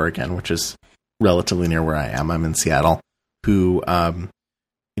in Oregon, which is relatively near where I am. I'm in Seattle. Who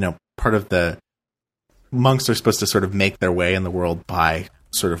part of the monks are supposed to sort of make their way in the world by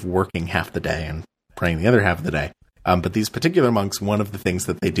sort of working half the day and praying the other half of the day. But these particular monks, one of the things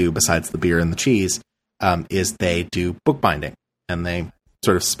that they do besides the beer and the cheese is they do bookbinding, and they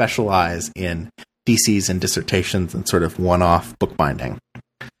sort of specialize in theses and dissertations and sort of one-off bookbinding.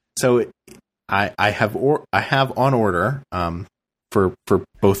 So I have on order for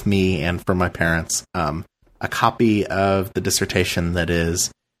both me and for my parents a copy of the dissertation that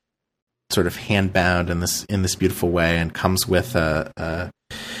is sort of hand-bound in this beautiful way and comes with a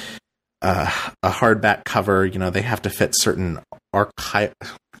hardback cover. They have to fit certain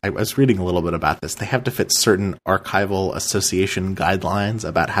I was reading a little bit about this. They have to fit certain archival association guidelines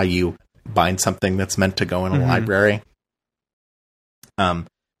about how you bind something that's meant to go in a library. But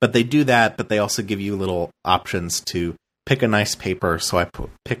they do that, but they also give you little options to pick a nice paper. So I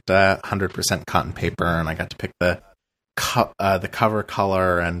picked 100% cotton paper, and I got to pick the cover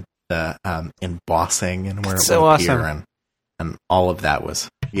color and the embossing and where it so would awesome. appear, and all of that was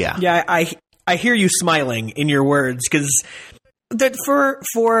Yeah, I hear you smiling in your words, because that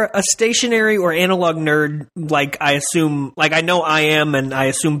for a stationary or analog nerd, like I know I am, and I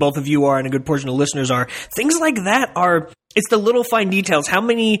assume both of you are, and a good portion of listeners are, things like that it's the little fine details. How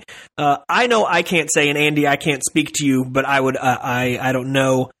many, I know I can't say, and Andy, I can't speak to you, but I don't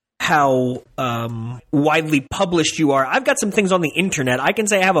know how widely published you are. I've got some things on the internet. I can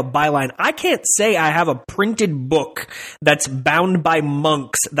say I have a byline. I can't say I have a printed book that's bound by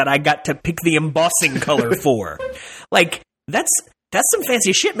monks that I got to pick the embossing color for. Like, that's some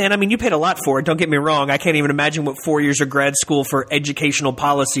fancy shit, man. I mean, you paid a lot for it. Don't get me wrong. I can't even imagine what 4 years of grad school for educational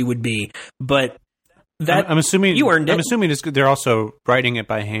policy would be. But I'm assuming you earned it. I'm assuming they're also writing it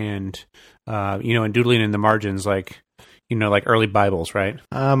by hand, and doodling in the margins, like early Bibles, right?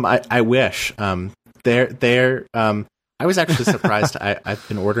 I wish. I was actually surprised. I've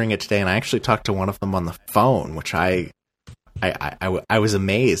been ordering it today, and I actually talked to one of them on the phone, which I was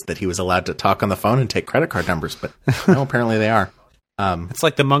amazed that he was allowed to talk on the phone and take credit card numbers, but no, apparently they are. It's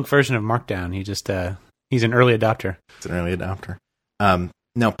like the monk version of Markdown. He's an early adopter. It's an early adopter.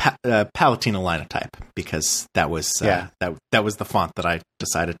 No, Palatino Linotype, because that was that was the font that I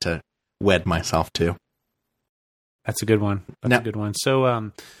decided to wed myself to. That's a good one. That's a good one.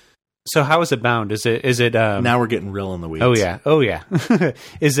 So how is it bound? Is it now we're getting real in the weeds. Oh yeah.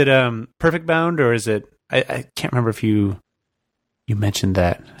 Is it perfect bound, or is it? I can't remember if you mentioned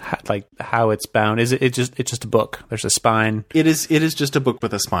that, like how it's bound. Is it's just a book? There's a spine. It is just a book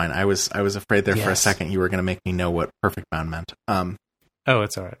with a spine. I was afraid there for a second you were going to make me know what perfect bound meant. Oh,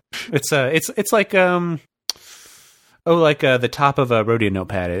 it's all right. It's like the top of a rodeo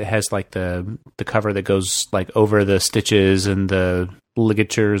notepad. It has like the cover that goes like over the stitches and the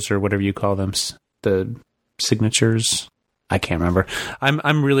ligatures or whatever you call them, the signatures. I can't remember.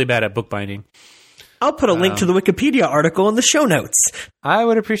 I'm really bad at bookbinding. I'll put a link to the Wikipedia article in the show notes. I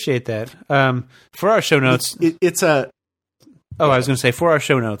would appreciate that. For our show notes, I was going to say, for our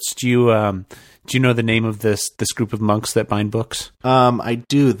show notes, do you know the name of this group of monks that bind books? I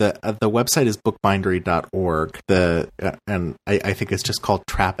do. The website is bookbindery.org. And I think it's just called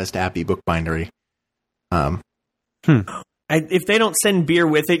Trappist Abbey Bookbindery. If they don't send beer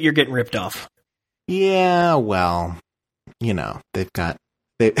with it, you're getting ripped off. Yeah, well, they've got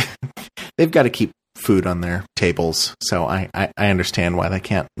to keep food on their tables, so I understand why they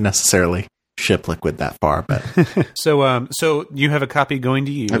can't necessarily ship liquid that far. But so you have a copy going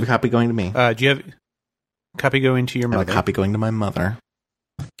to you. I have a copy going to me. Do you have a copy going to your mother? I have a copy going to my mother.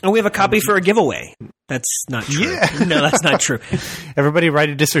 And we have a copy for a giveaway. That's not true. Yeah. No, that's not true. Everybody write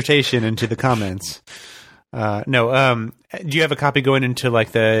a dissertation into the comments. Do you have a copy going into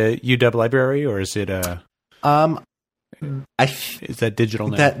like the UW library, or is it is that digital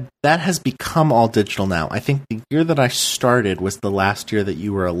now? That has become all digital now. I think the year that I started was the last year that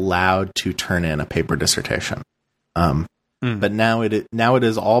you were allowed to turn in a paper dissertation. But now it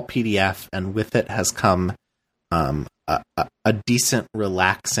is all PDF, and with it has come a decent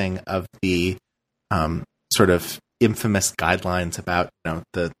relaxing of the sort of infamous guidelines about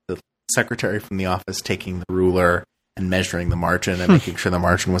the secretary from the office taking the ruler and measuring the margin and making sure the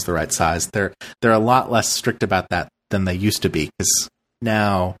margin was the right size. They're a lot less strict about that than they used to be, because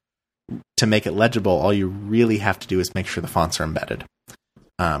now to make it legible, all you really have to do is make sure the fonts are embedded.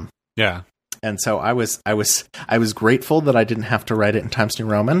 And so I was grateful that I didn't have to write it in Times New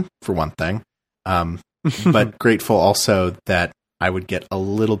Roman, for one thing, but grateful also that I would get a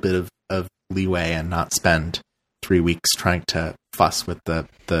little bit of leeway and not spend 3 weeks trying to fuss with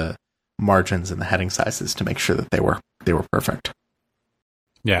the margins and the heading sizes to make sure that they were perfect.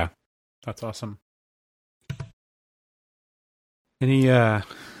 Yeah, that's awesome. I'm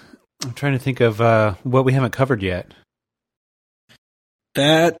trying to think of what we haven't covered yet.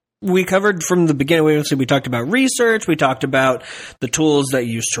 That we covered from the beginning. We talked about research. We talked about the tools that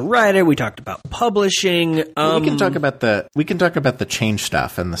you used to write it. We talked about publishing. We can talk about the change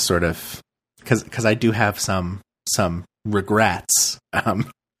stuff and the sort of, because I do have some regrets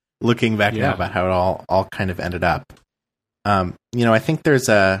looking back now about how it all kind of ended up. I think there's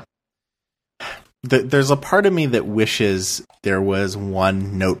a part of me that wishes there was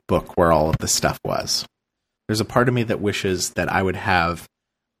one notebook where all of this stuff was. There's a part of me that wishes that I would have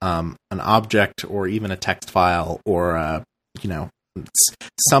an object or even a text file or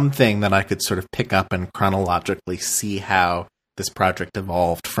something that I could sort of pick up and chronologically see how this project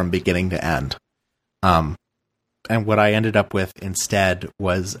evolved from beginning to end. And what I ended up with instead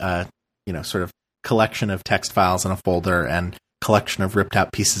was sort of collection of text files in a folder and collection of ripped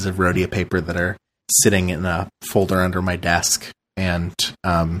out pieces of Rhodia paper that are sitting in a folder under my desk, and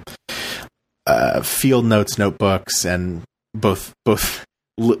field notes notebooks, and both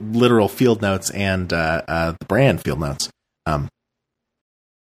literal field notes and the brand field notes, and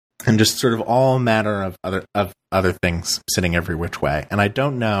just sort of all manner of other things sitting every which way. And I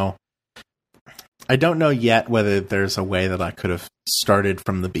don't know yet whether there's a way that I could have started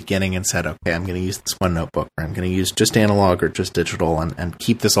from the beginning and said, okay, I'm going to use this one notebook, or I'm going to use just analog or just digital, and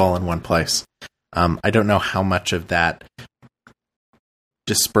keep this all in one place. I don't know how much of that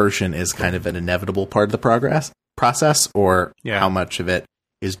dispersion is kind of an inevitable part of the process, or how much of it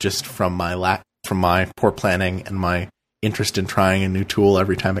is just from my poor planning and my interest in trying a new tool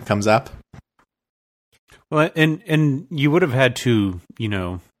every time it comes up. Well, and you would have had to,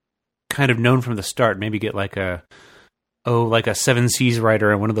 kind of known from the start, maybe get like a Seven Seas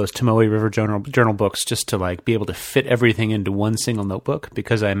writer and one of those Tomoe River journal books, just to be able to fit everything into one single notebook,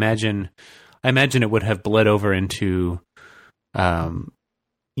 because I imagine it would have bled over into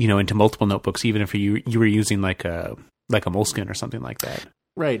into multiple notebooks, even if you were using like a Moleskine or something like that.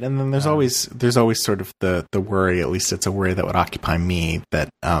 Right. And then there's always sort of the worry, at least it's a worry that would occupy me, that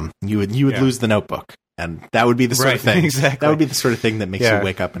you would lose the notebook. And that would be the sort of thing. Exactly. That would be the sort of thing that makes you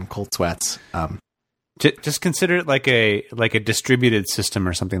wake up in cold sweats. Just consider it like a distributed system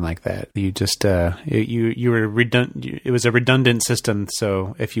or something like that. You just you were redundant. It was a redundant system,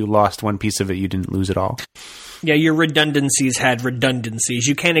 so if you lost one piece of it, you didn't lose it all. Yeah, your redundancies had redundancies.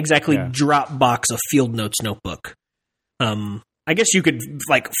 You can't exactly Dropbox a field notes notebook. I guess you could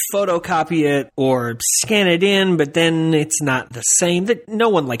photocopy it or scan it in, but then it's not the same. That no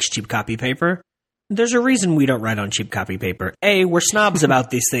one likes cheap copy paper. There's a reason we don't write on cheap copy paper. A, we're snobs about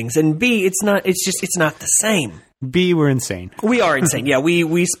these things, and B, it's not the same. B, we're insane. We are insane. Yeah,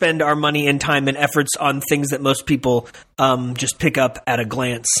 we spend our money and time and efforts on things that most people just pick up at a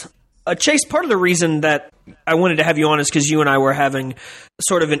glance. Chase, part of the reason that I wanted to have you on is because you and I were having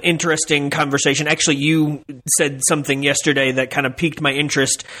sort of an interesting conversation. Actually, you said something yesterday that kind of piqued my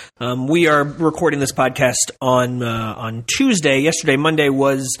interest. We are recording this podcast on Tuesday. Yesterday, Monday,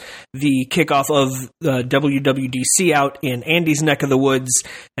 was the kickoff of the WWDC out in Andy's neck of the woods,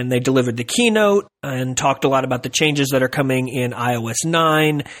 and they delivered the keynote and talked a lot about the changes that are coming in iOS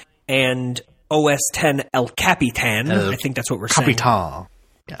 9 and OS 10 El Capitan. I think that's what we're saying. Capitan.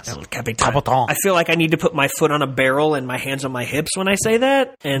 Yes. El Capitan. I feel like I need to put my foot on a barrel and my hands on my hips when I say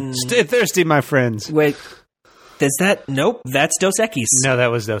that. And stay thirsty, my friends. Wait, does that? Nope, that's Dos Equis. No, that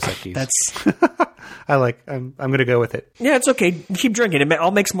was Dos Equis. That's. I'm going to go with it. Yeah, it's okay. Keep drinking. It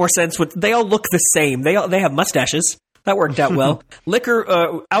all makes more sense. They all look the same. They have mustaches. That worked out well.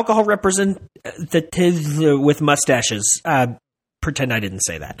 Liquor, alcohol representative with mustaches. Pretend I didn't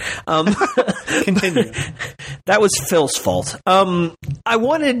say that. Continue. That was Phil's fault. I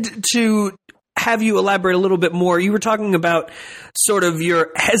wanted to have you elaborate a little bit more. You were talking about sort of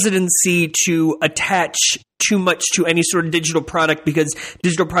your hesitancy to attach too much to any sort of digital product because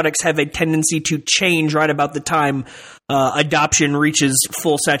digital products have a tendency to change right about the time adoption reaches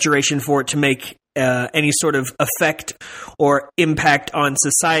full saturation for it to make any sort of effect or impact on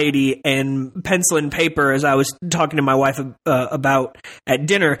society. And pencil and paper, as I was talking to my wife about at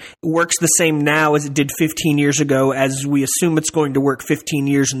dinner, works the same now as it did 15 years ago, as we assume it's going to work 15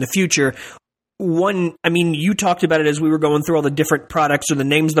 years in the future. You talked about it as we were going through all the different products or the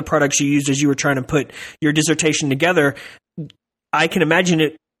names of the products you used as you were trying to put your dissertation together. I can imagine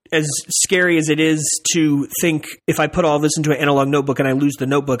it as scary as it is to think, if I put all this into an analog notebook and I lose the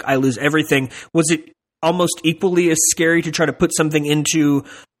notebook, I lose everything. Was it almost equally as scary to try to put something into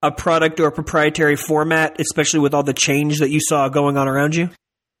a product or a proprietary format, especially with all the change that you saw going on around you?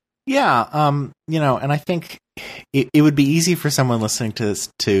 Yeah. And I think it would be easy for someone listening to this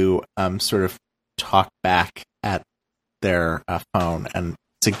to sort of talk back at their phone and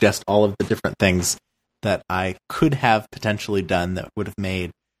suggest all of the different things that I could have potentially done that would have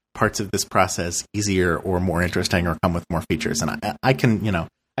made parts of this process easier or more interesting or come with more features. And I can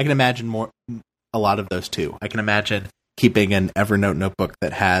imagine a lot of those too. I can imagine keeping an Evernote notebook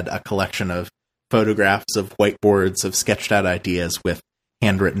that had a collection of photographs of whiteboards of sketched out ideas with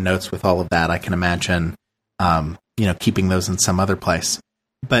handwritten notes with all of that. I can imagine, keeping those in some other place.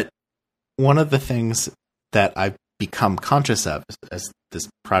 But one of the things that I've become conscious of as this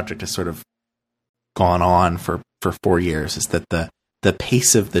project has sort of gone on for 4 years is that the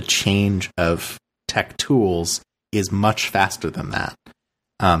pace of the change of tech tools is much faster than that.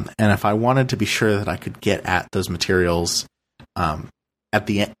 And if I wanted to be sure that I could get at those materials at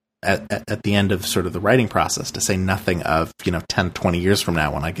the end of sort of the writing process, to say nothing of 10, 20 years from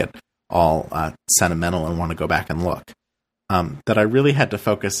now when I get all sentimental and want to go back and look, that I really had to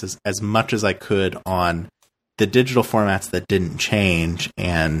focus as much as I could on the digital formats that didn't change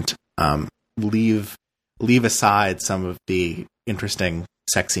and leave aside some of the interesting,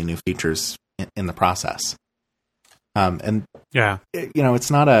 sexy new features in the process. And yeah,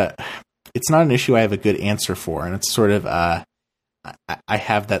 it's not an issue I have a good answer for, and it's sort of I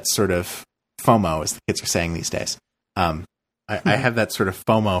have that sort of FOMO, as the kids are saying these days. I have that sort of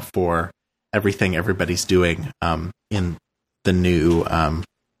FOMO for everything everybody's doing in the new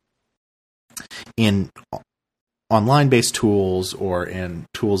in online-based tools or in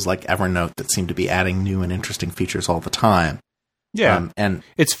tools like Evernote that seem to be adding new and interesting features all the time. Yeah, and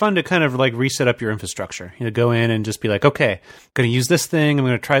it's fun to kind of like reset up your infrastructure. Go in and just be like, okay, I'm going to use this thing. I'm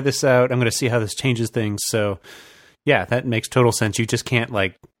going to try this out. I'm going to see how this changes things. So, yeah, that makes total sense. You just can't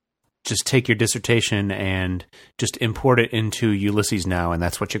just take your dissertation and just import it into Ulysses now, and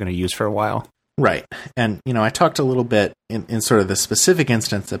that's what you're going to use for a while. Right. And, I talked a little bit in sort of the specific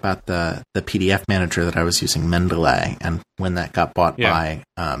instance about the PDF manager that I was using, Mendeley, and when that got bought by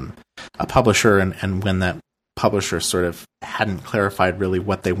a publisher and when that publisher sort of hadn't clarified really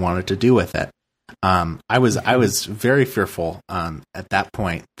what they wanted to do with it. I was very fearful at that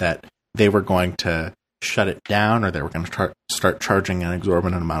point that they were going to shut it down, or they were going to start charging an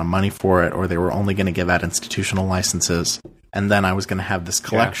exorbitant amount of money for it, or they were only going to give out institutional licenses. And then I was going to have this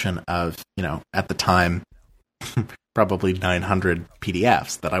collection of, at the time, probably 900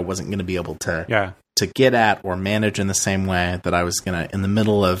 PDFs that I wasn't going to be able to get at or manage in the same way that I was going to, in the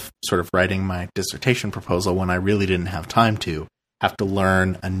middle of sort of writing my dissertation proposal when I really didn't have time to, have to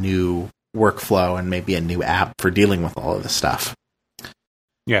learn a new workflow and maybe a new app for dealing with all of this stuff.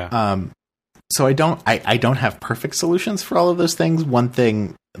 Yeah. So I don't have perfect solutions for all of those things. One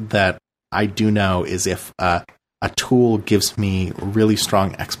thing that I do know is if a tool gives me really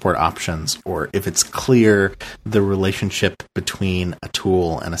strong export options, or if it's clear the relationship between a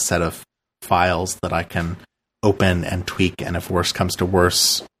tool and a set of files that I can open and tweak, and if worse comes to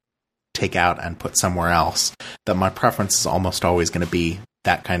worse, take out and put somewhere else, that my preference is almost always going to be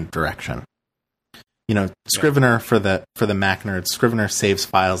that kind of direction. Scrivener for the Mac nerds, Scrivener saves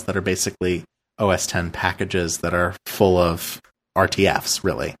files that are basically OS X packages that are full of RTFs,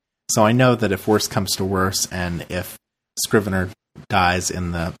 really. So I know that if worse comes to worse, and if Scrivener dies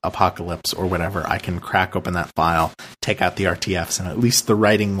in the apocalypse or whatever, I can crack open that file, take out the RTFs, and at least the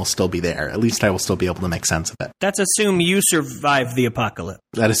writing will still be there. At least I will still be able to make sense of it. That's assume you survive the apocalypse.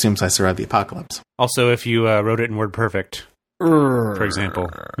 That assumes I survive the apocalypse. Also, if you wrote it in WordPerfect, for example,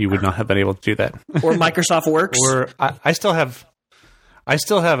 you would not have been able to do that. Or Microsoft Works. Or I still have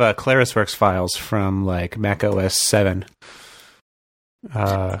ClarisWorks files from like Mac OS 7.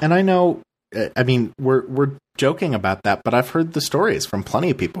 And I know, we're joking about that, but I've heard the stories from plenty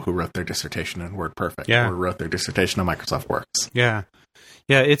of people who wrote their dissertation in WordPerfect or wrote their dissertation in Microsoft Works. Yeah.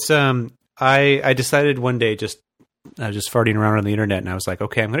 Yeah, it's I decided one day I was just farting around on the internet, and I was like,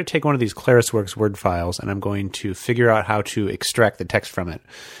 okay, I'm going to take one of these ClarisWorks Word files, and I'm going to figure out how to extract the text from it.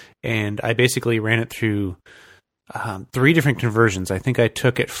 And I basically ran it through 3 different conversions. I think I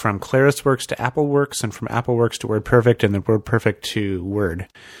took it from ClarisWorks to AppleWorks, and from AppleWorks to WordPerfect, and then WordPerfect to Word.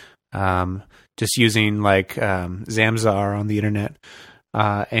 Just using like Zamzar on the internet.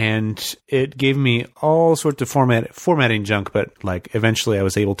 And it gave me all sorts of formatting junk, but like eventually I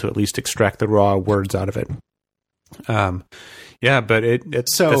was able to at least extract the raw words out of it. But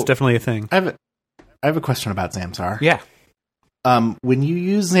that's definitely a thing. I have a question about Zamzar. Yeah. When you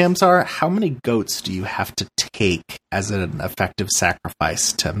use Zamzar, how many goats do you have to take as an effective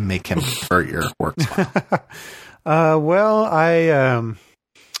sacrifice to make him convert your works file? Well,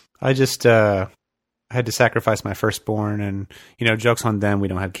 I just had to sacrifice my firstborn, and jokes on them. We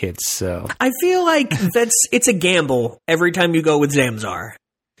don't have kids, so I feel like it's a gamble every time you go with Zamzar.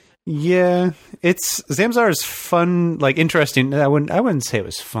 Yeah, Zamzar is fun, like interesting. I wouldn't say it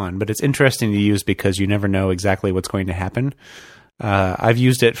was fun, but it's interesting to use because you never know exactly what's going to happen. I've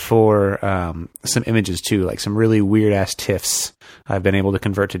used it for some images too, like some really weird ass TIFFs. I've been able to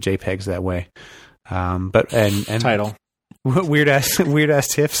convert to JPEGs that way. But title. Weird ass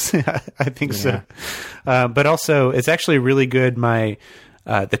TIFFs. I think so. But also, it's actually really good.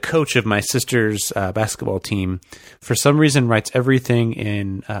 The coach of my sister's basketball team, for some reason, writes everything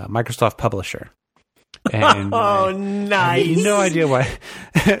in Microsoft Publisher. And nice! I have no idea why.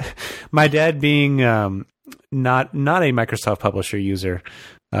 My dad, being not a Microsoft Publisher user,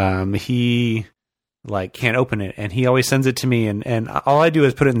 he can't open it, and he always sends it to me, and all I do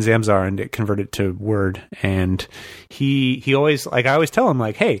is put it in Zamzar and convert it to Word. And he always, I always tell him,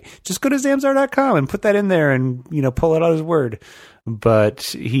 hey, just go to Zamzar.com and put that in there and pull it out as Word. But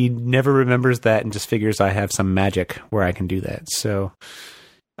he never remembers that and just figures I have some magic where I can do that. So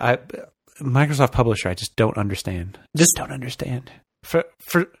Microsoft Publisher, I just don't understand. Just don't understand. For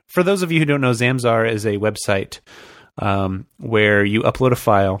those of you who don't know, Zamzar is a website where you upload a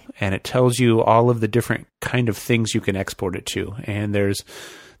file and it tells you all of the different kind of things you can export it to. And there's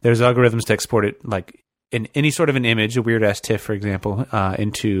algorithms to export it in any sort of an image, a weird ass TIFF, for example,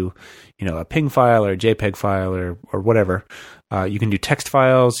 into a PNG file or a JPEG file or whatever. You can do text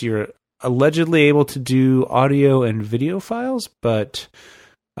files. You're allegedly able to do audio and video files, but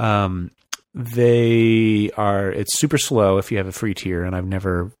it's super slow if you have a free tier, and I've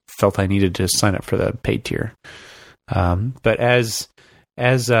never felt I needed to sign up for the paid tier. But as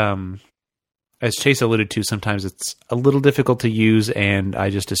Chase alluded to, sometimes it's a little difficult to use, and I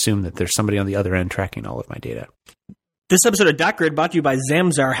just assume that there's somebody on the other end tracking all of my data. This episode of .grid brought to you by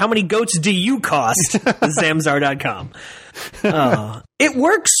Zamzar. How many goats do you cost? Zamzar.com. It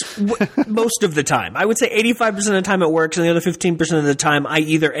works most of the time. I would say 85% of the time it works, and the other 15% of the time I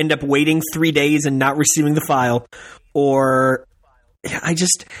either end up waiting 3 days and not receiving the file, or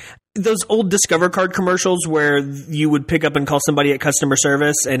those old Discover Card commercials where you would pick up and call somebody at customer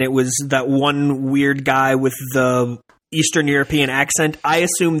service, and it was that one weird guy with the Eastern European accent. I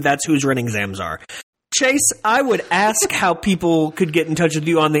assume that's who's running Zamzar. Chase, I would ask how people could get in touch with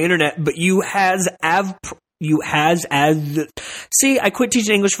you on the internet, but see, I quit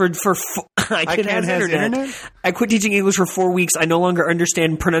teaching English for I quit teaching English for 4 weeks. I no longer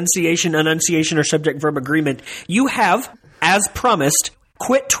understand pronunciation, enunciation, or subject-verb agreement. You have, as promised,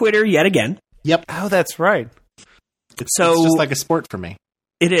 quit Twitter yet again. Yep. Oh, that's right. It's just like a sport for me.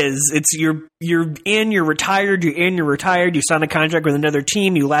 It is. It's you're retired. You sign a contract with another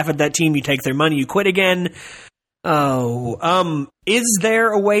team. You laugh at that team. You take their money. You quit again. Is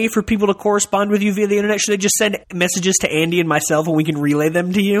there a way for people to correspond with you via the internet? Should they just send messages to Andy and myself, and we can relay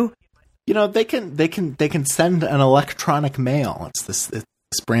them to you? They can send an electronic mail. It's this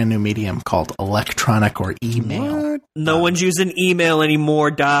brand new medium called electronic or email. What? No one's using email anymore,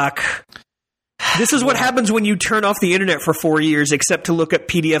 Doc. This is what happens when you turn off the internet for 4 years, except to look at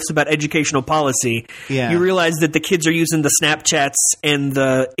PDFs about educational policy. Yeah. You realize that the kids are using the Snapchats and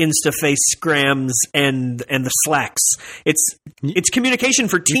the InstaFacegrams and the Slacks. It's communication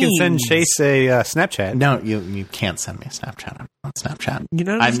for teens. You can send Chase a Snapchat. No, you can't send me a Snapchat. I'm on Snapchat. You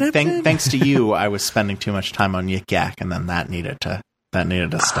know, thanks to you, I was spending too much time on Yik Yak, and then that needed to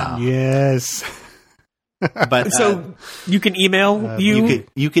stop. Yes. But you can email you?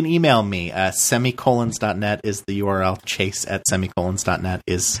 You can email me. Semicolons.net is the URL. Chase at semicolons.net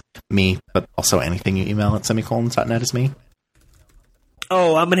is me, but also anything you email at semicolons.net is me.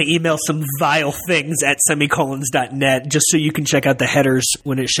 Oh, I'm going to email some vile things at semicolons.net just so you can check out the headers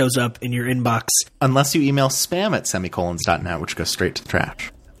when it shows up in your inbox. Unless you email spam at semicolons.net, which goes straight to the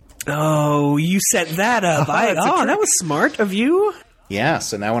trash. Oh, you set that up. That was smart of you. Yeah,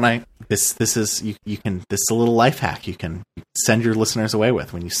 so now when this is a little life hack you can send your listeners away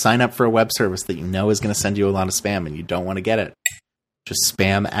with. When you sign up for a web service that you know is going to send you a lot of spam and you don't want to get it, just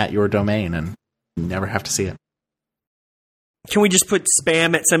spam at your domain and you never have to see it. Can we just put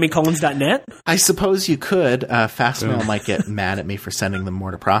spam at semicolons.net? I suppose you could. Fastmail might get mad at me for sending them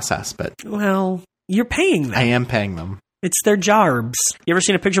more to process, but... Well, you're paying them. I am paying them. It's their jarbs. You ever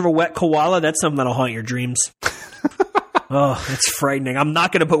seen a picture of a wet koala? That's something that'll haunt your dreams. Oh, it's frightening. I'm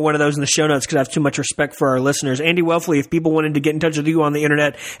not going to put one of those in the show notes because I have too much respect for our listeners. Andy Welfley, if people wanted to get in touch with you on the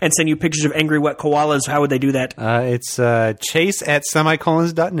internet and send you pictures of angry wet koalas, how would they do that? It's chase at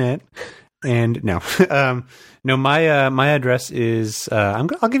semicolons.net. And no, no, my address is,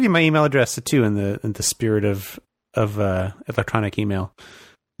 I'll give you my email address too in the spirit of electronic email.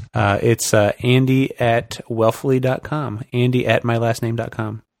 It's Andy at Welfley.com, Andy at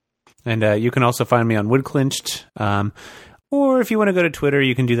mylastname.com. And you can also find me on Woodclinched. Or if you want to go to Twitter,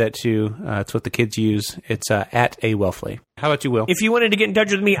 you can do that too. It's what the kids use. It's at a Welfley. How about you, Will? If you wanted to get in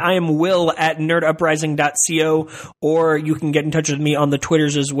touch with me, I am Will at nerduprising.co, or you can get in touch with me on the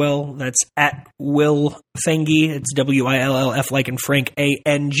Twitters as well. That's at Will Fengy. It's WILLF like in Frank,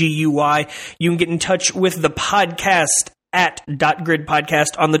 ANGUY. You can get in touch with the podcast at .grid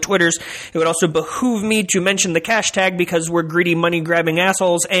podcast on the Twitters. It would also behoove me to mention the cash tag because we're greedy money-grabbing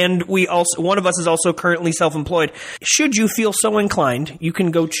assholes, and one of us is also currently self-employed. Should you feel so inclined, you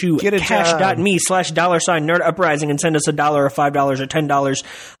can go to cash.me/$nerduprising and send us $1 or $5 or $10,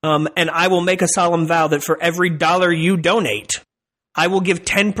 and I will make a solemn vow that for every $1 you donate, I will give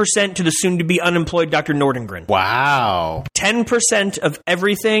 10% to the soon-to-be unemployed Dr. Nordengren. Wow. 10% of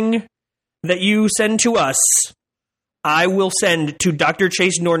everything that you send to us, I will send to Dr.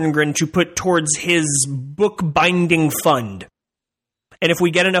 Chase Nordengren to put towards his book binding fund. And if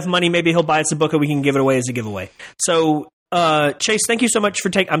we get enough money, maybe he'll buy us a book and we can give it away as a giveaway. So, Chase, thank you so much for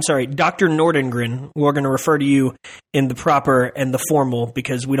Dr. Nordengren. We're going to refer to you in the proper and the formal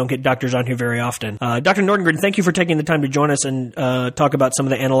because we don't get doctors on here very often. Dr. Nordengren, thank you for taking the time to join us and talk about some of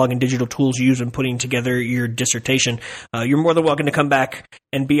the analog and digital tools you use in putting together your dissertation. You're more than welcome to come back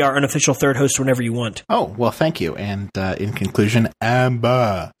and be our unofficial third host whenever you want. Oh, well, thank you. And in conclusion,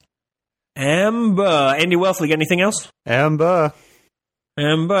 Amber. Andy Welfley, got anything else? Amber.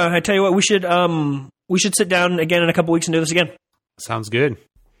 I tell you what, we should sit down again in a couple weeks and do this again. Sounds good.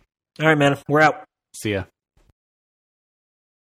 All right, man. We're out. See ya.